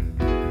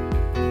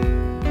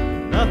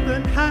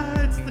 Nothing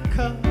hides the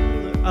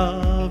color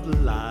of the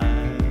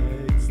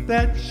lights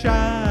that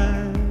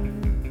shine.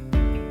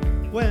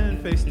 When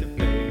face to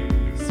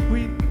face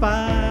we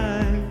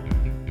find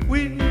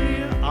we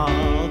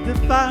all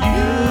divine.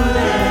 You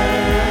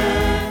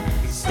there,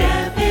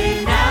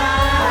 stepping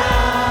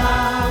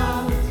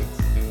out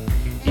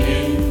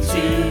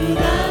into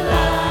the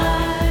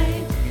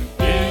light,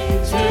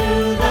 into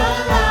the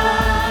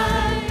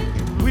light.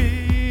 We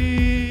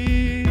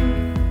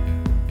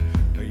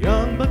are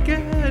young but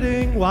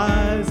getting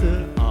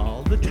wiser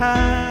all the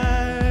time.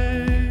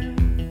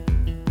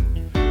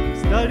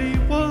 Study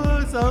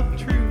words of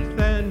truth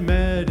and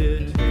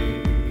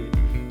meditate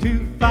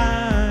to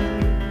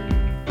find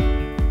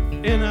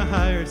in our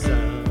higher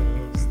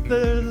selves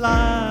there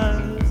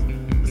lies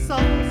the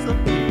source of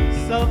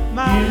peace of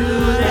mind. You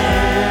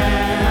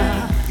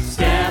there,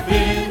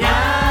 stepping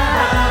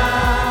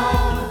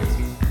out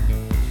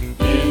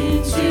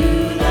into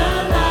the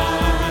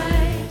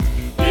light,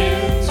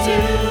 into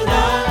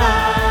the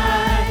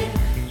light.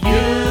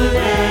 You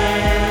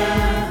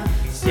there,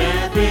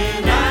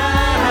 stepping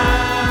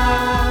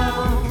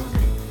out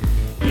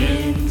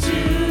into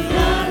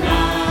the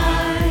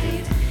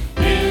light,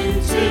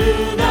 into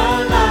the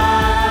light.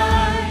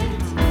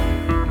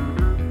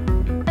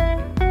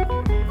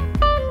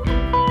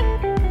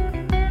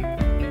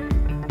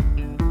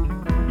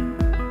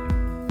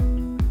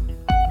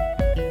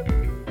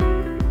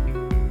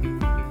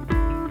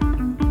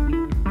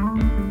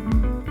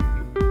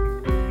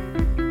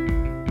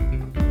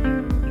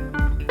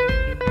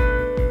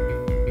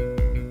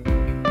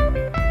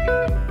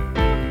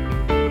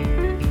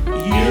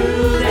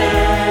 You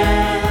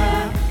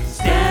there,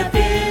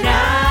 stepping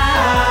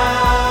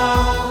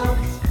out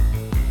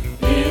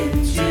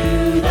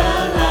into the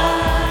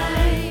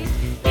light,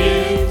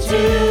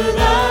 into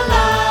the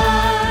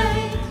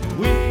light.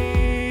 We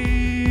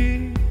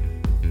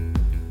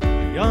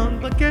are young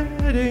but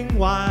getting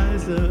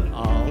wiser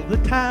all the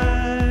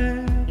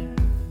time.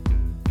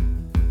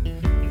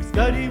 We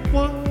study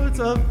words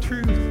of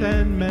truth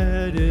and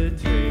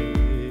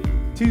meditate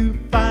to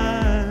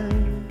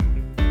find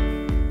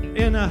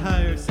in our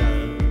higher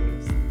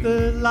selves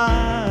there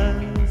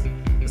lies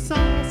a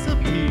source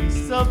of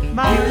peace of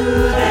mind. You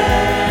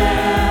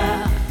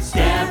there,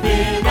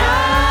 stepping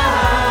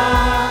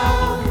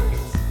out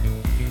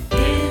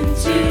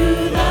into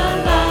the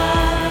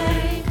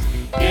light,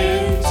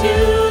 into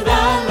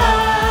the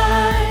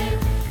light.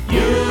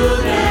 You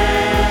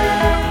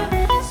there,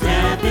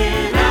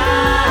 stepping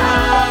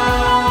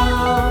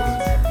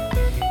out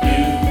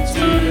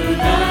into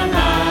the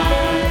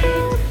light,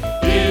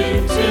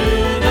 into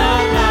the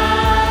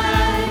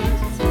light.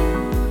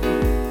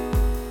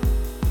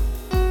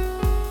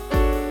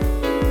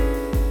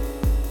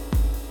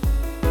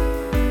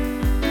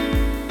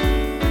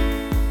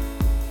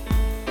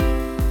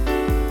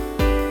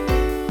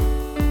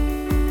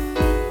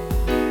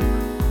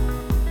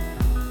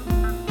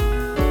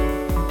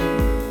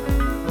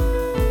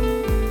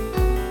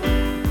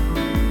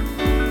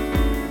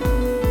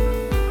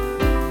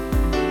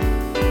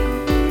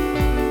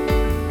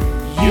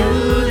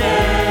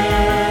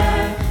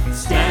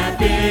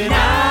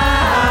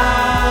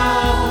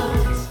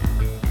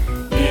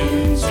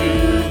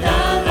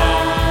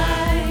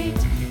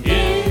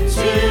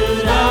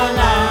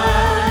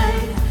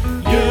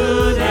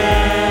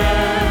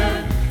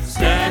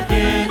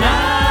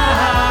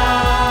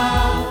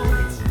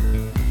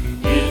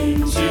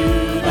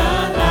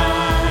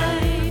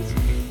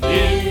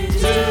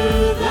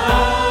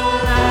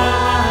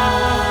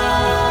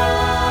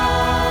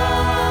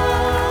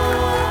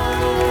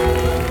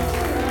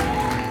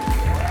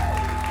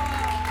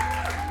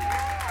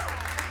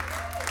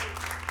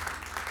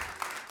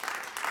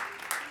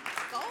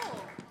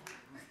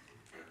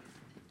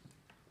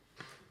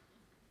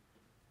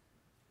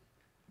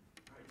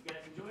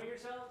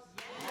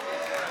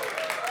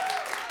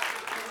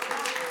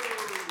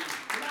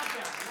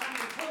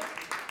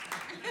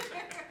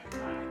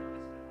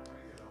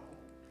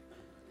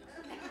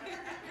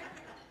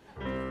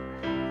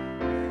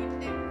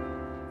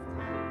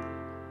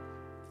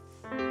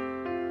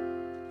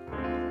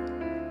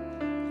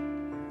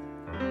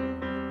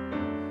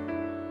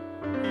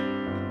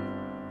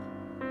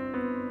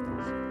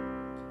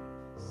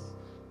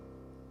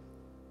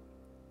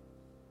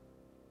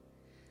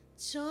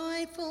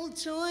 joyful,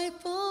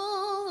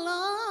 joyful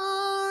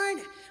Lord,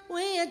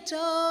 we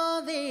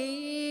adore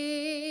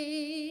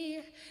thee.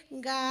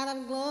 God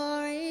of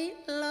glory,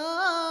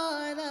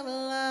 Lord of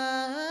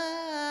love,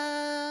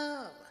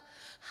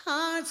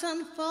 hearts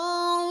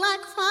unfold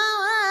like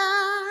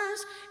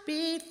flowers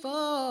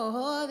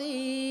before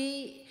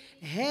thee.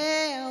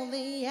 Hail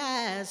thee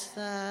as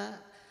the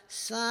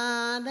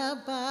sun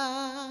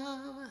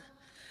above.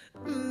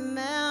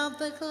 Melt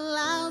the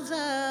clouds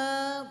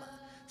of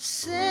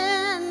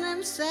sin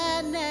and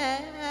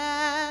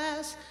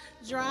sadness.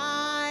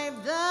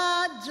 Drive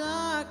the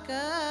dark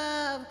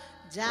of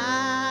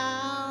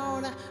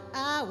doubt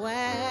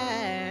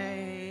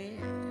away.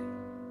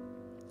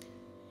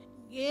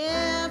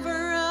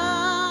 Giver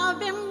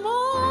of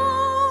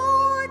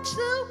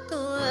immortal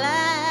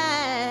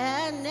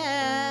gladness,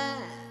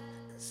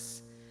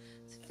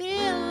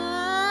 fill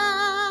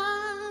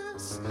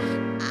us,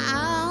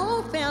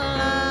 oh, fill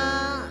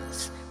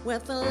us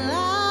with the light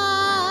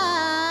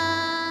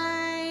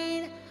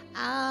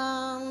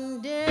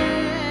of day.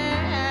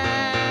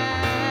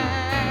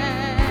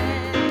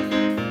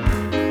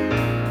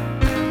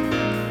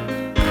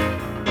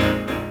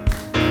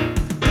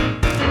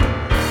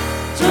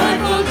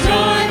 Joyful,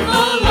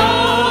 joyful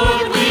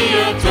Lord, we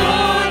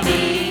adore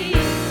thee.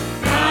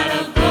 God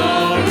of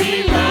glory,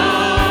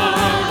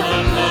 Lord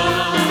of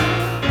love,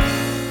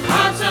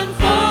 hearts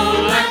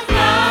unfold like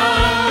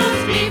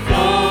flowers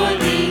before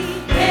thee.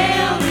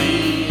 Hail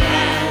thee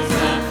as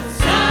the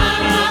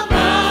sun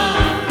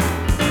above.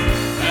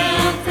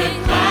 Melt the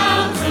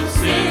clouds of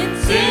sin,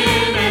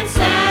 sin and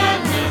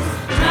sadness.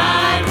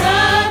 Drive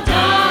the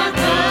dark of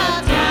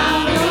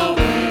doubt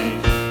away.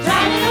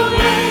 Drive it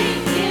away,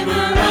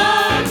 giver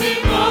of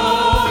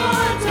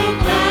immortal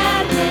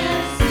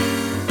gladness.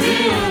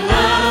 Fill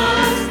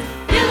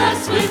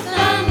us with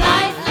the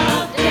light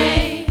of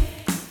day.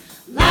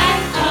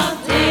 Light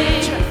of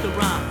day. Check the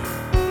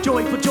rhyme.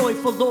 Joyful,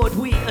 joyful Lord,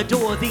 we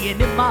adore thee.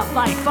 And in my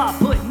life I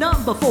put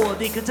none before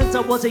thee. Cause since I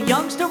was a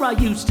youngster I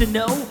used to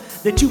know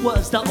that you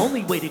was the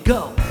only way to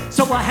go.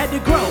 So I had to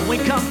grow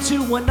and come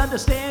to an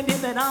understanding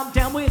that I'm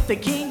down with the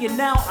king. And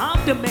now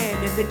I'm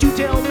demanding that you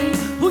tell me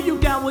who you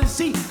down with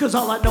C. Cause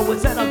all I know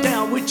is that I'm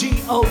down with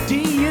G.O.D.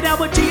 You down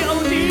with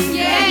G.O.D.?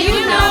 Yeah,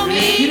 you know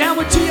me. You down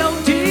with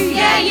G.O.D.?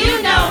 Yeah,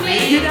 you know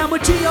me. You down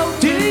with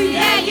G.O.D.?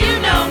 Yeah, you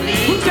know me.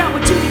 Who's down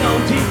with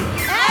G.O.D.?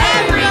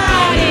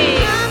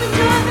 Everybody, come and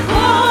join the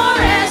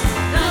chorus,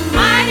 the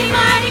mighty,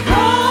 mighty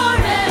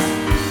chorus,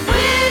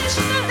 which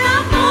the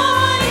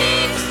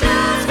morning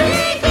stars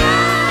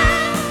began.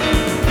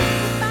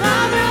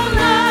 Father of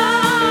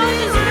love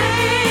is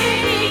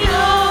reigning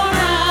o'er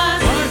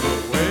us.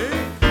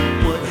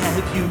 What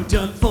have you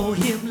done for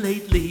him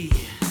lately?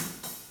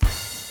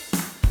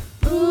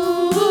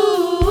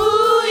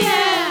 Ooh,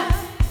 yeah.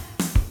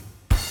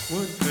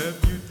 What have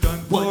you done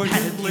for What him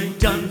have you lately?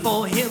 done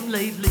for him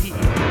lately?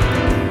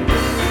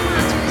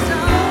 It's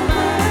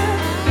over,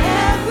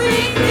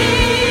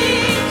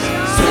 everything's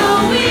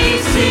so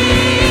easy.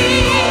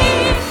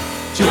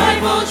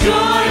 Joyful,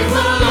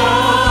 joyful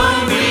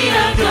Lord, we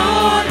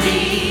adore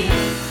thee.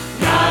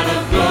 God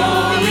of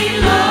glory,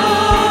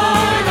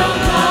 Lord of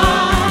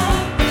love,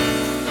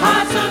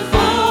 hearts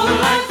unfold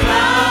like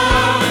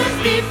flowers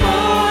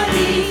before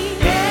thee.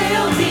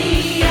 Hail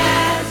thee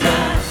as the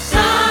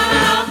sun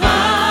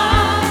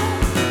above.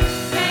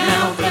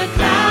 Melt the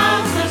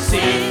clouds of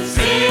sin,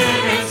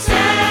 sin and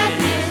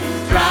sadness.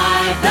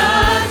 Drive the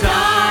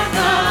dark of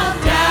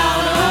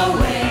doubt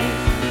away.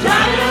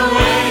 Drive it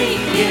away,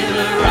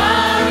 giver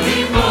of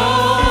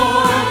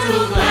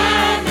immortal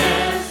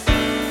gladness.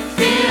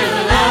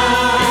 Fill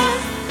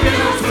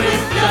us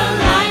with the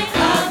light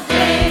of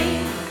day.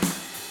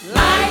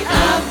 Light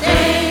of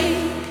day.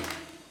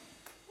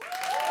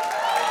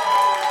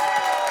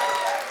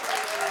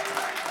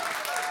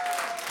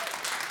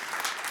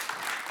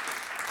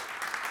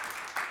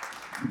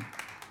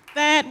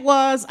 That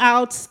was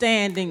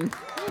outstanding.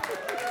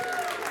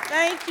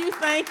 Thank you,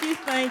 thank you,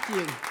 thank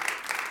you.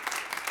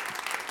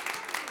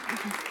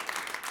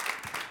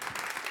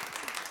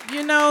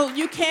 You know,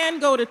 you can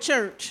go to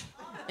church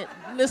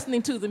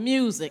listening to the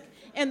music,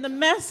 and the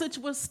message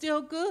was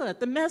still good.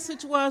 The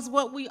message was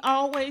what we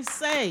always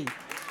say: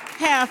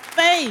 have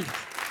faith.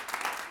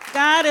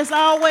 God is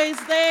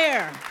always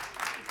there.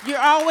 You're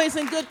always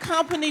in good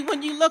company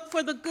when you look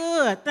for the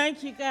good.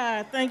 Thank you,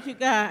 God. Thank you,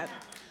 God.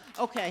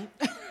 Okay.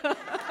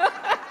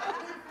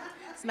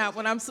 It's not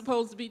what I'm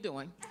supposed to be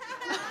doing.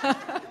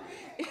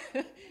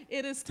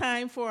 It is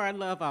time for our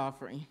love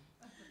offering.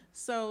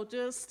 So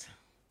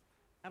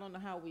I don't know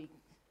how we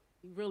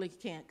really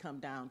can't come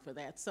down for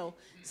that. So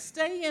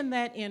stay in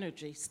that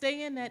energy.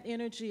 Stay in that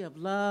energy of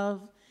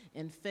love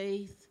and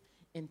faith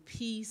and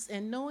peace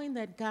and knowing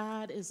that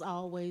God is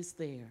always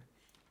there.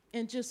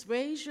 And just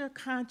raise your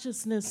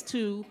consciousness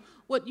to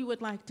what you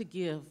would like to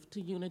give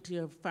to Unity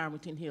of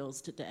Farmington Hills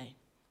today.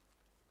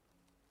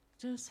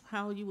 Just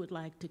how you would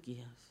like to give.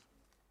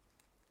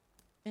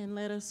 And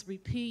let us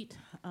repeat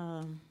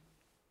our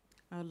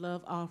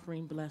love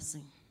offering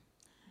blessing.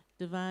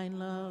 Divine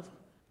love,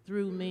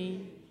 through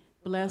me,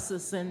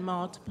 blesses and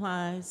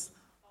multiplies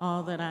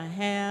all that I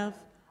have,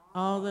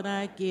 all that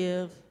I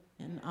give,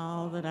 and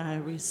all that I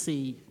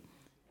receive.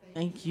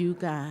 Thank you,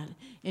 God.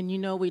 And you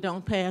know we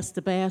don't pass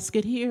the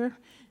basket here.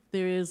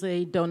 There is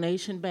a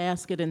donation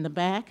basket in the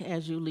back.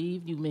 As you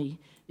leave, you may,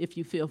 if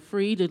you feel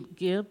free to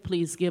give,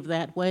 please give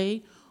that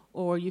way,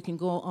 or you can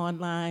go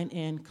online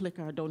and click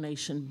our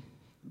donation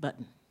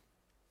button.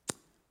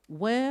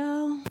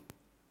 Well,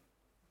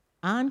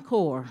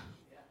 encore.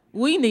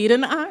 We need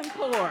an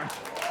encore.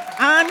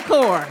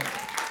 Encore.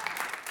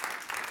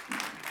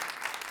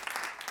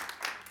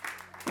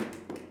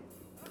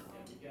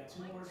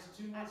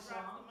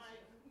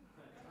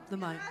 The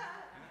mic.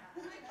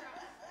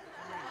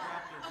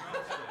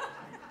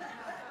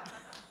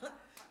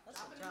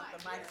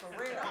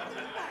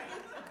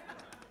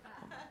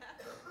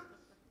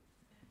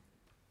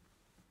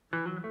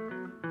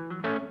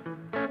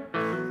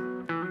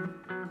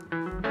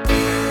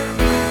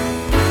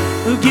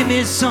 Give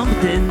me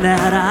something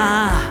that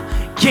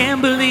I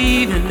can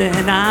believe in,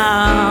 then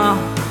I'll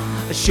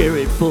share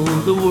it for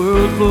the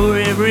world, for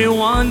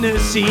everyone to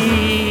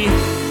see.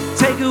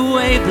 Take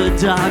away the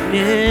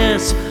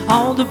darkness,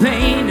 all the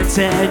pain and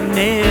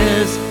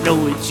sadness.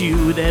 Know it's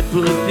you that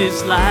put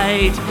this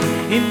light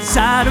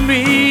inside of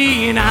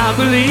me, and I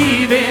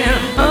believe in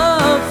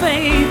a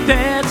faith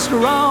that's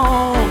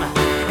strong,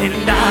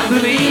 and I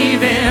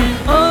believe in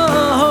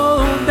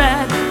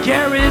that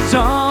carries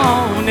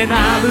on, and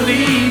I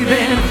believe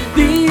in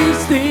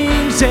these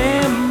things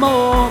and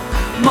more.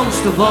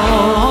 Most of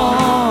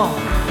all,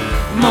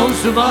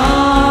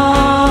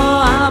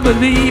 I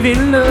believe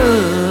in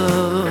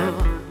love.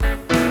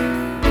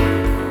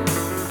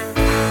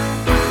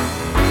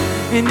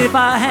 And if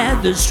I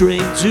had the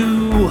strength to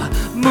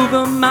move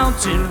a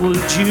mountain,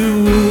 would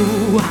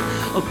you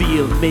be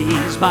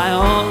amazed by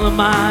all of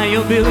my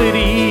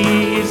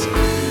abilities?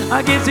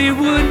 I guess it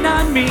would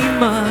not mean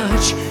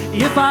much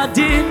if I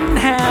didn't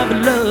have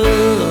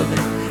love.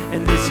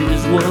 And this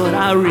is what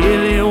I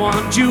really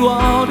want you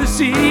all to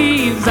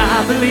see, is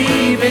I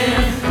believe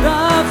in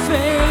the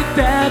faith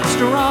that's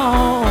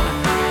strong,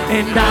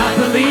 and I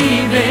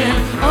believe in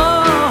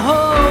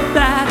hope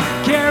that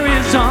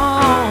carries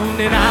on,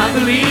 and I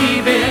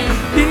believe in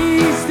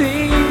these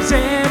things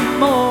and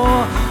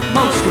more.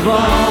 Most of all,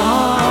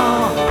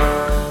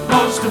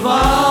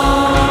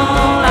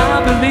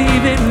 I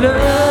believe in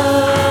love.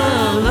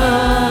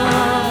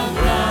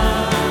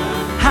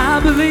 I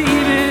believe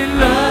in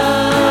love.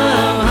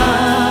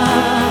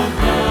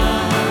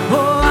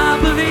 Oh, I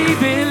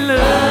believe in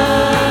love.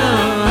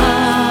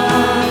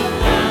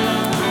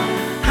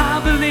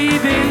 I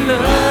believe in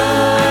love.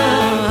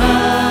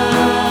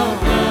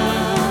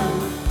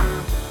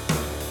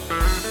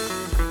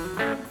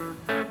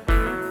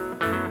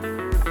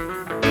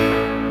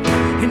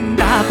 And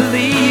I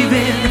believe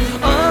in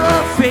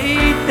a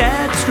faith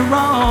that's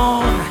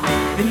strong,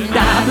 and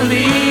I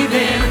believe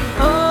in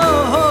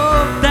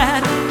hope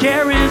that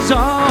carries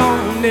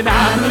on, and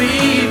I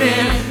believe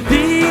in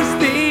these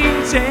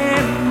things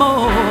and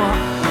more.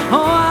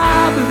 Oh,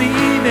 I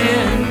believe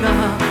in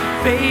the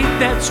faith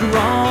that's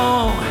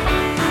strong,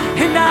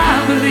 and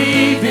I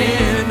believe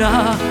in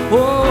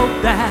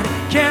hope that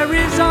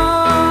carries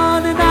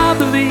on, and I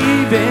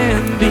believe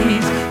in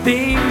these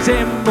things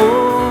and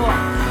more.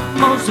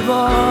 Most of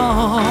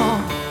all,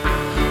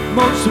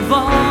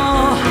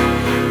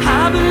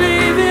 I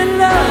believe in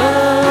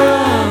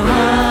love.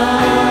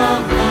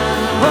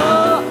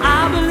 Oh,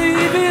 I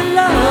believe in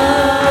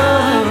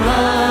love.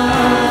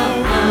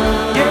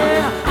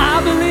 Yeah,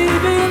 I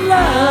believe in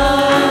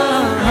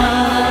love.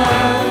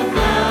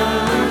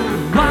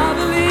 I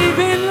believe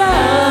in love.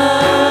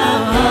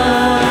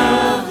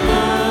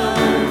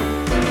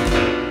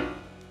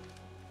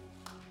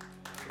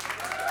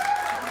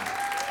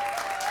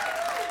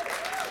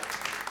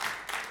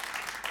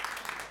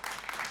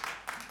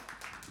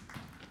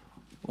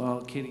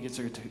 While Katie gets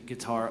her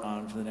guitar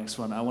on for the next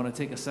one, I want to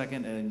take a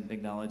second and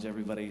acknowledge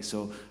everybody.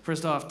 So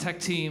first off, tech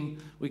team,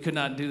 we could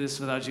not do this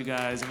without you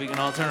guys. If we can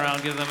all turn around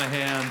and give them a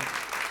hand,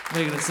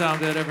 making it sound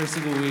good every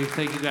single week.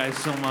 Thank you guys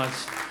so much.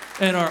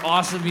 And our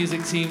awesome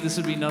music team, this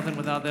would be nothing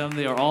without them.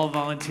 They are all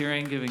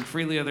volunteering, giving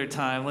freely of their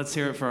time. Let's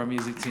hear it for our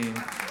music team.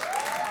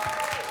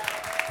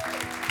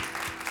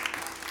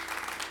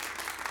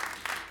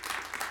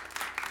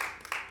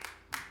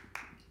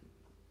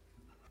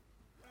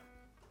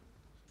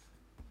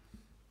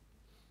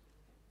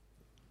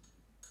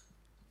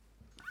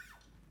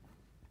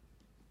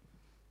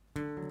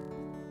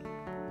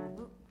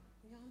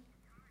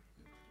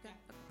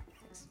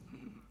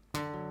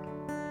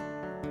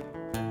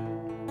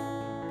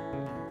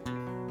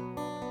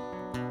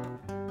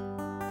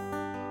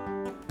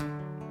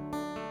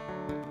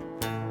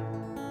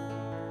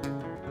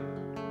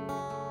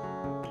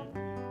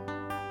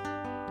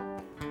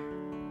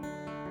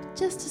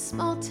 Just a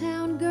small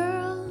town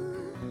girl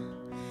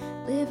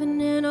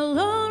living in a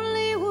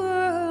lonely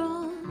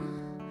world.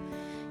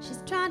 She's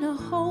trying to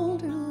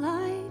hold her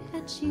light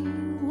that she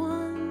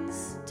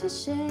wants to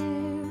share.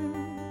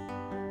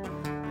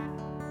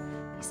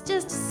 He's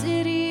just a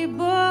city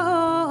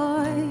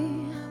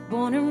boy,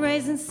 born and raised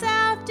raising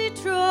South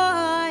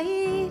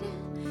Detroit.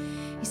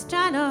 He's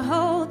trying to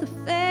hold the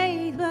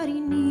faith, but he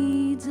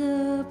needs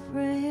a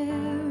prayer.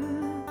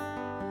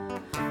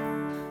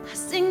 I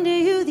sing to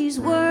you these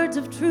words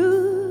of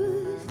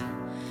truth.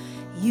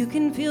 You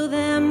can feel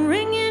them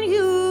ringing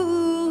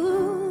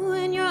you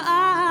in your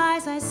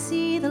eyes. I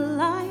see the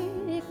light.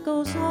 It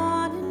goes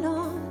on and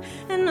on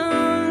and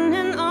on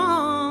and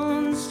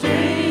on.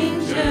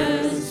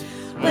 Strangers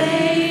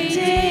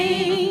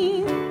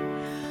waiting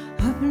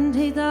up and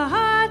take the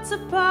hearts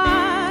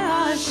apart.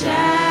 Our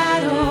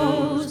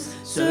shadows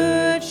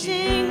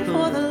searching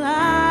for the light.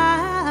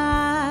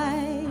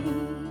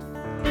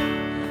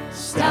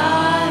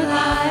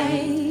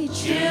 Starlight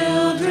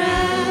children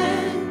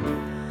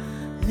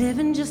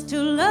living just to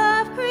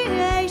love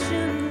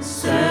creation,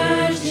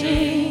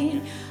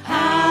 searching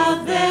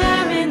out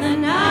there in the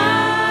night.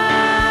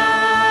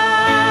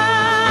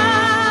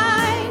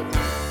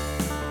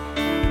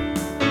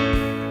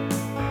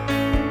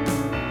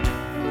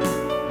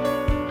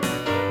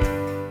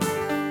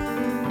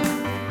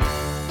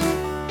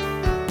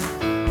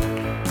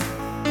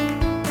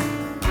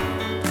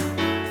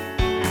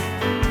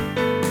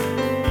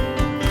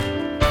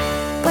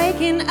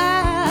 Waking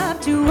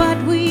up to what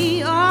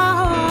we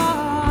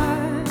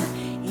are.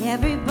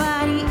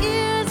 Everybody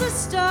is a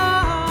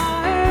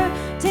star,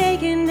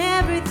 taking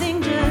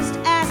everything just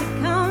as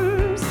it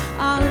comes,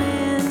 all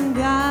in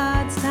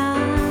God's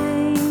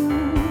time.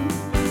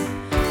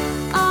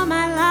 All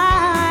my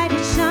light,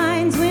 it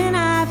shines when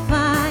I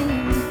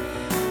find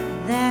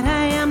that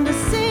I am the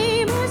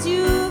same as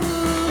you.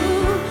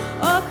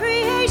 Oh,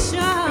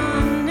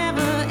 creation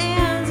never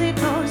ends, it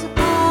goes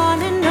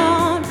on and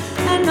on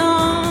and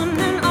on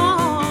and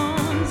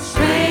on.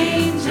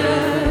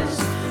 Strangers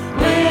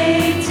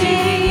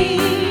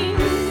waiting,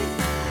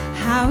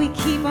 how we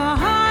keep our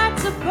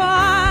hearts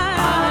apart.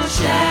 Our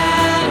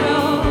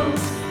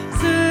shadows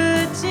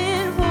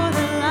searching for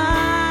the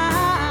light.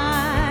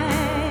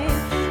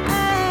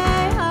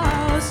 Hey,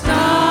 oh,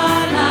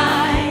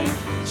 starlight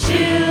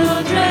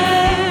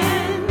children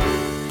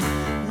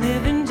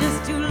living just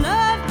to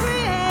love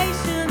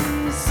creation,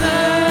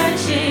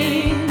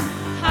 searching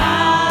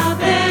out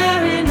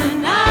there in the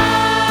night.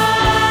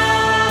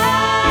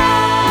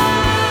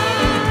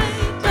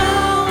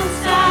 Don't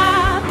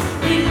stop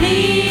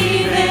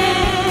believing.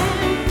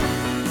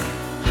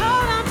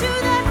 Hold on to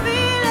that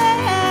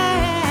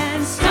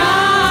feeling.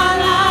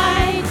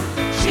 Starlight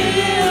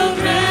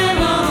children,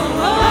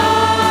 oh,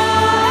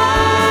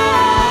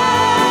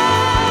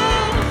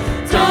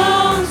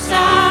 don't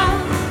stop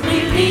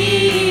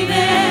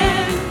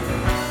believing.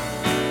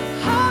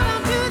 Hold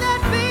on to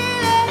that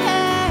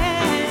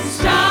feeling.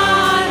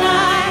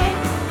 Starlight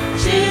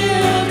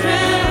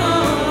children,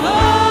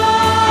 oh,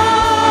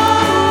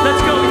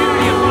 Let's go,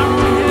 Unity of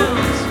Farmington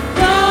Hills.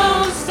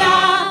 don't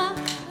stop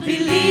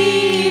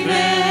believing.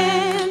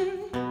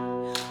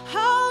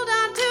 Hold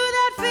on to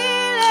that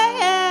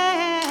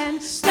feeling.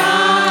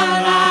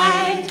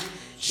 Starlight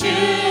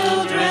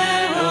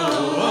children, oh.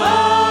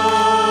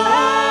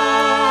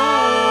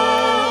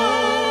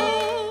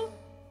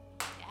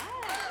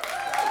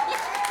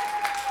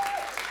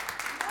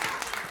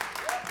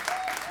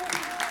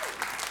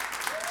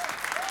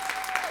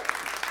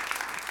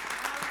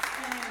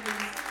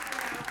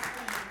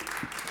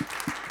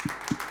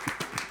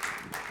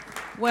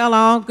 Well,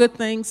 all good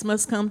things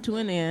must come to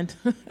an end.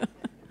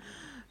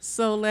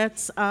 So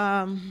let's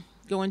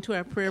go into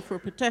our prayer for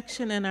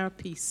protection and our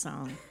peace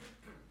song.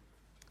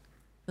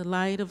 The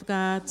light of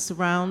God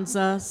surrounds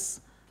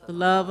us. The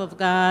love of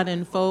God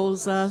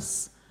enfolds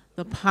us.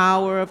 The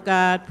power of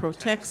God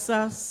protects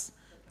us.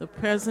 The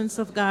presence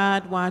of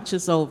God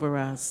watches over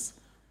us.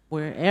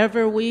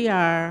 Wherever we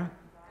are,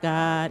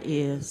 God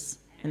is,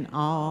 and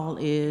all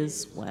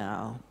is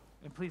well.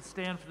 And please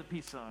stand for the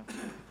peace song.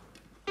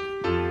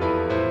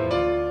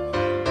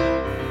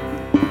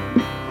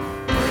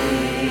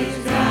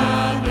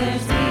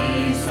 There's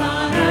peace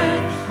on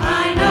earth.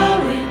 I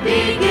know it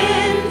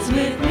begins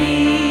with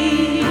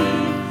me.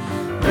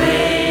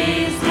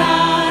 Praise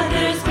God,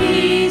 there's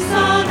peace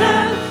on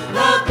earth.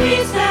 The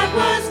peace that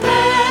was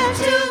meant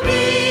to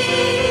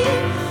be.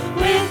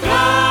 With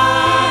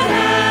God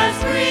as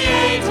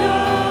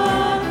creator,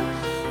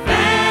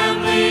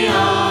 family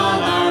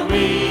all are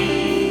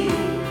we.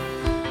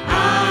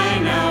 I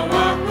now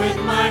walk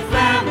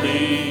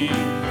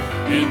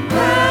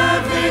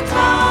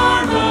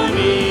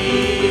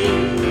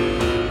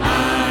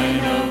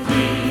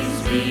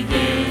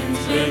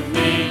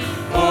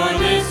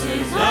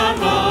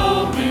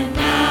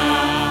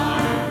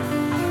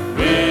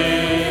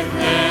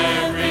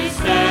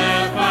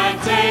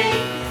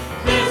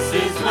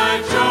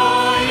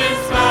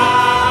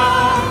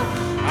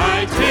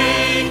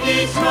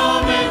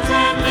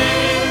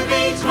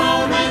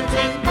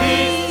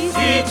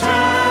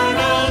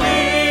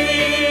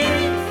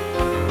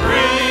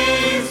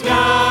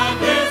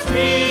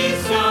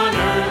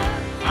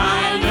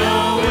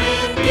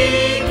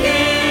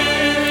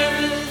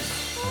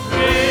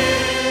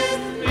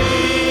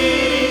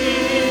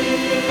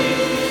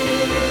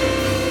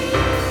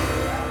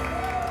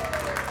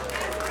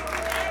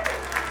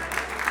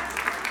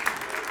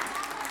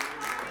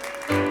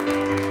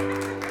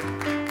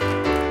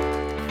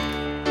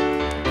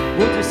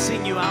We'll just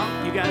sing you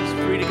out. You guys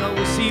are free to go.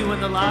 We'll see you in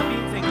the lobby.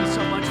 Thank you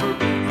so much for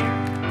being here.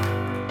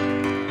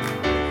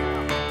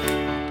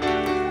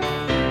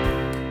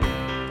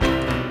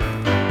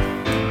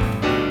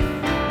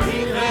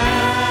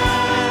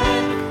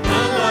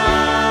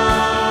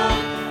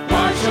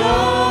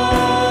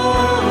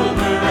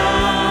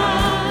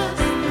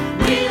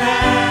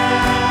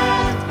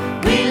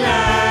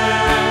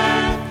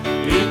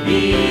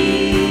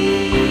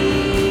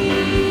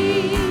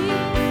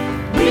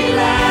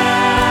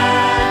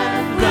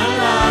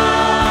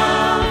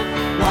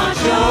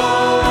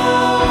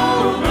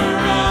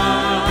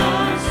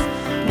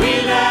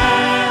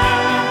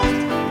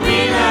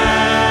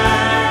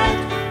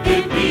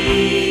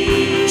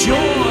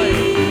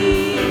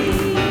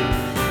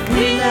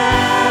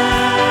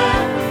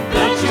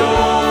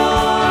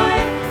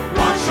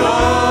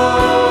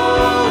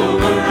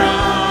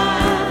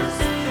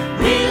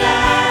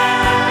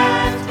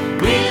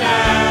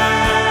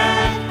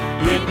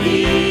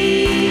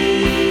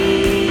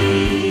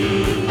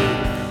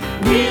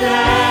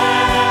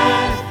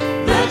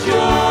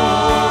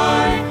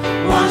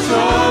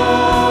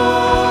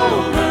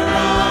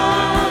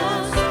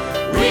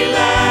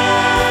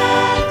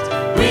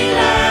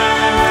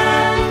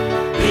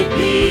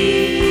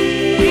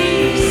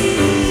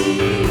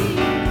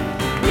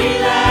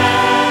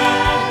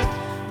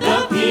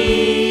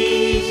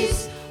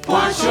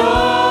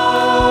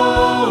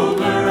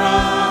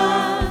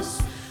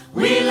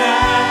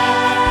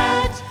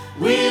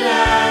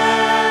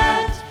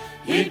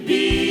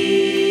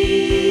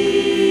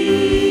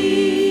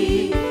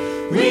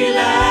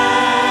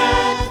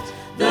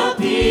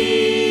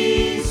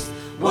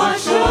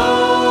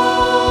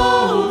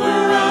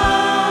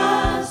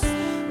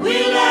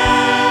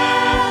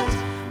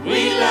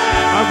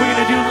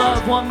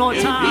 One more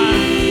time.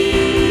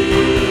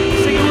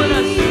 Sing it with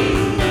us.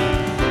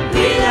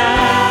 We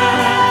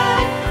let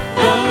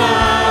the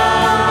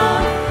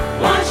love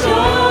wash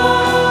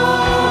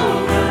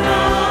over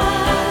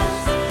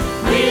us.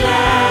 We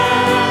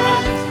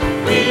let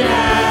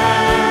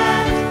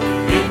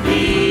it be.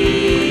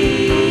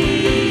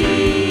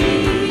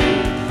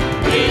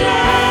 We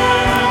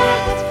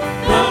let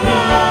the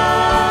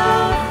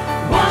love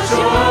wash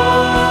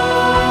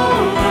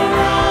over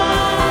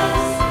us.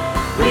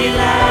 We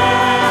let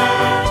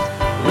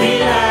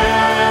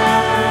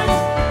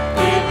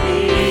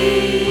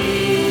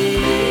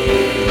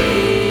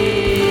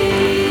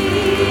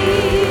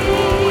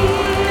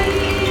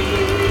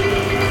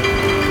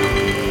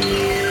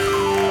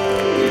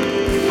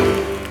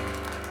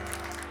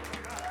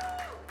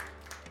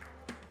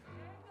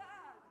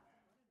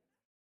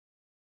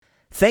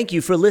Thank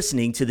you for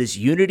listening to this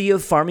Unity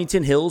of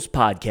Farmington Hills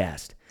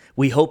podcast.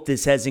 We hope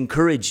this has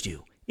encouraged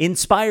you,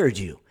 inspired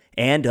you,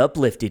 and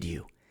uplifted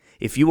you.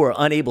 If you are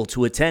unable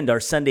to attend our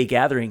Sunday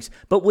gatherings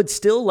but would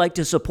still like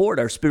to support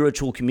our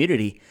spiritual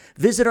community,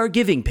 visit our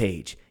giving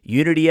page,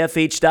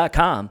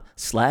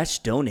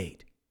 unityfh.com/donate.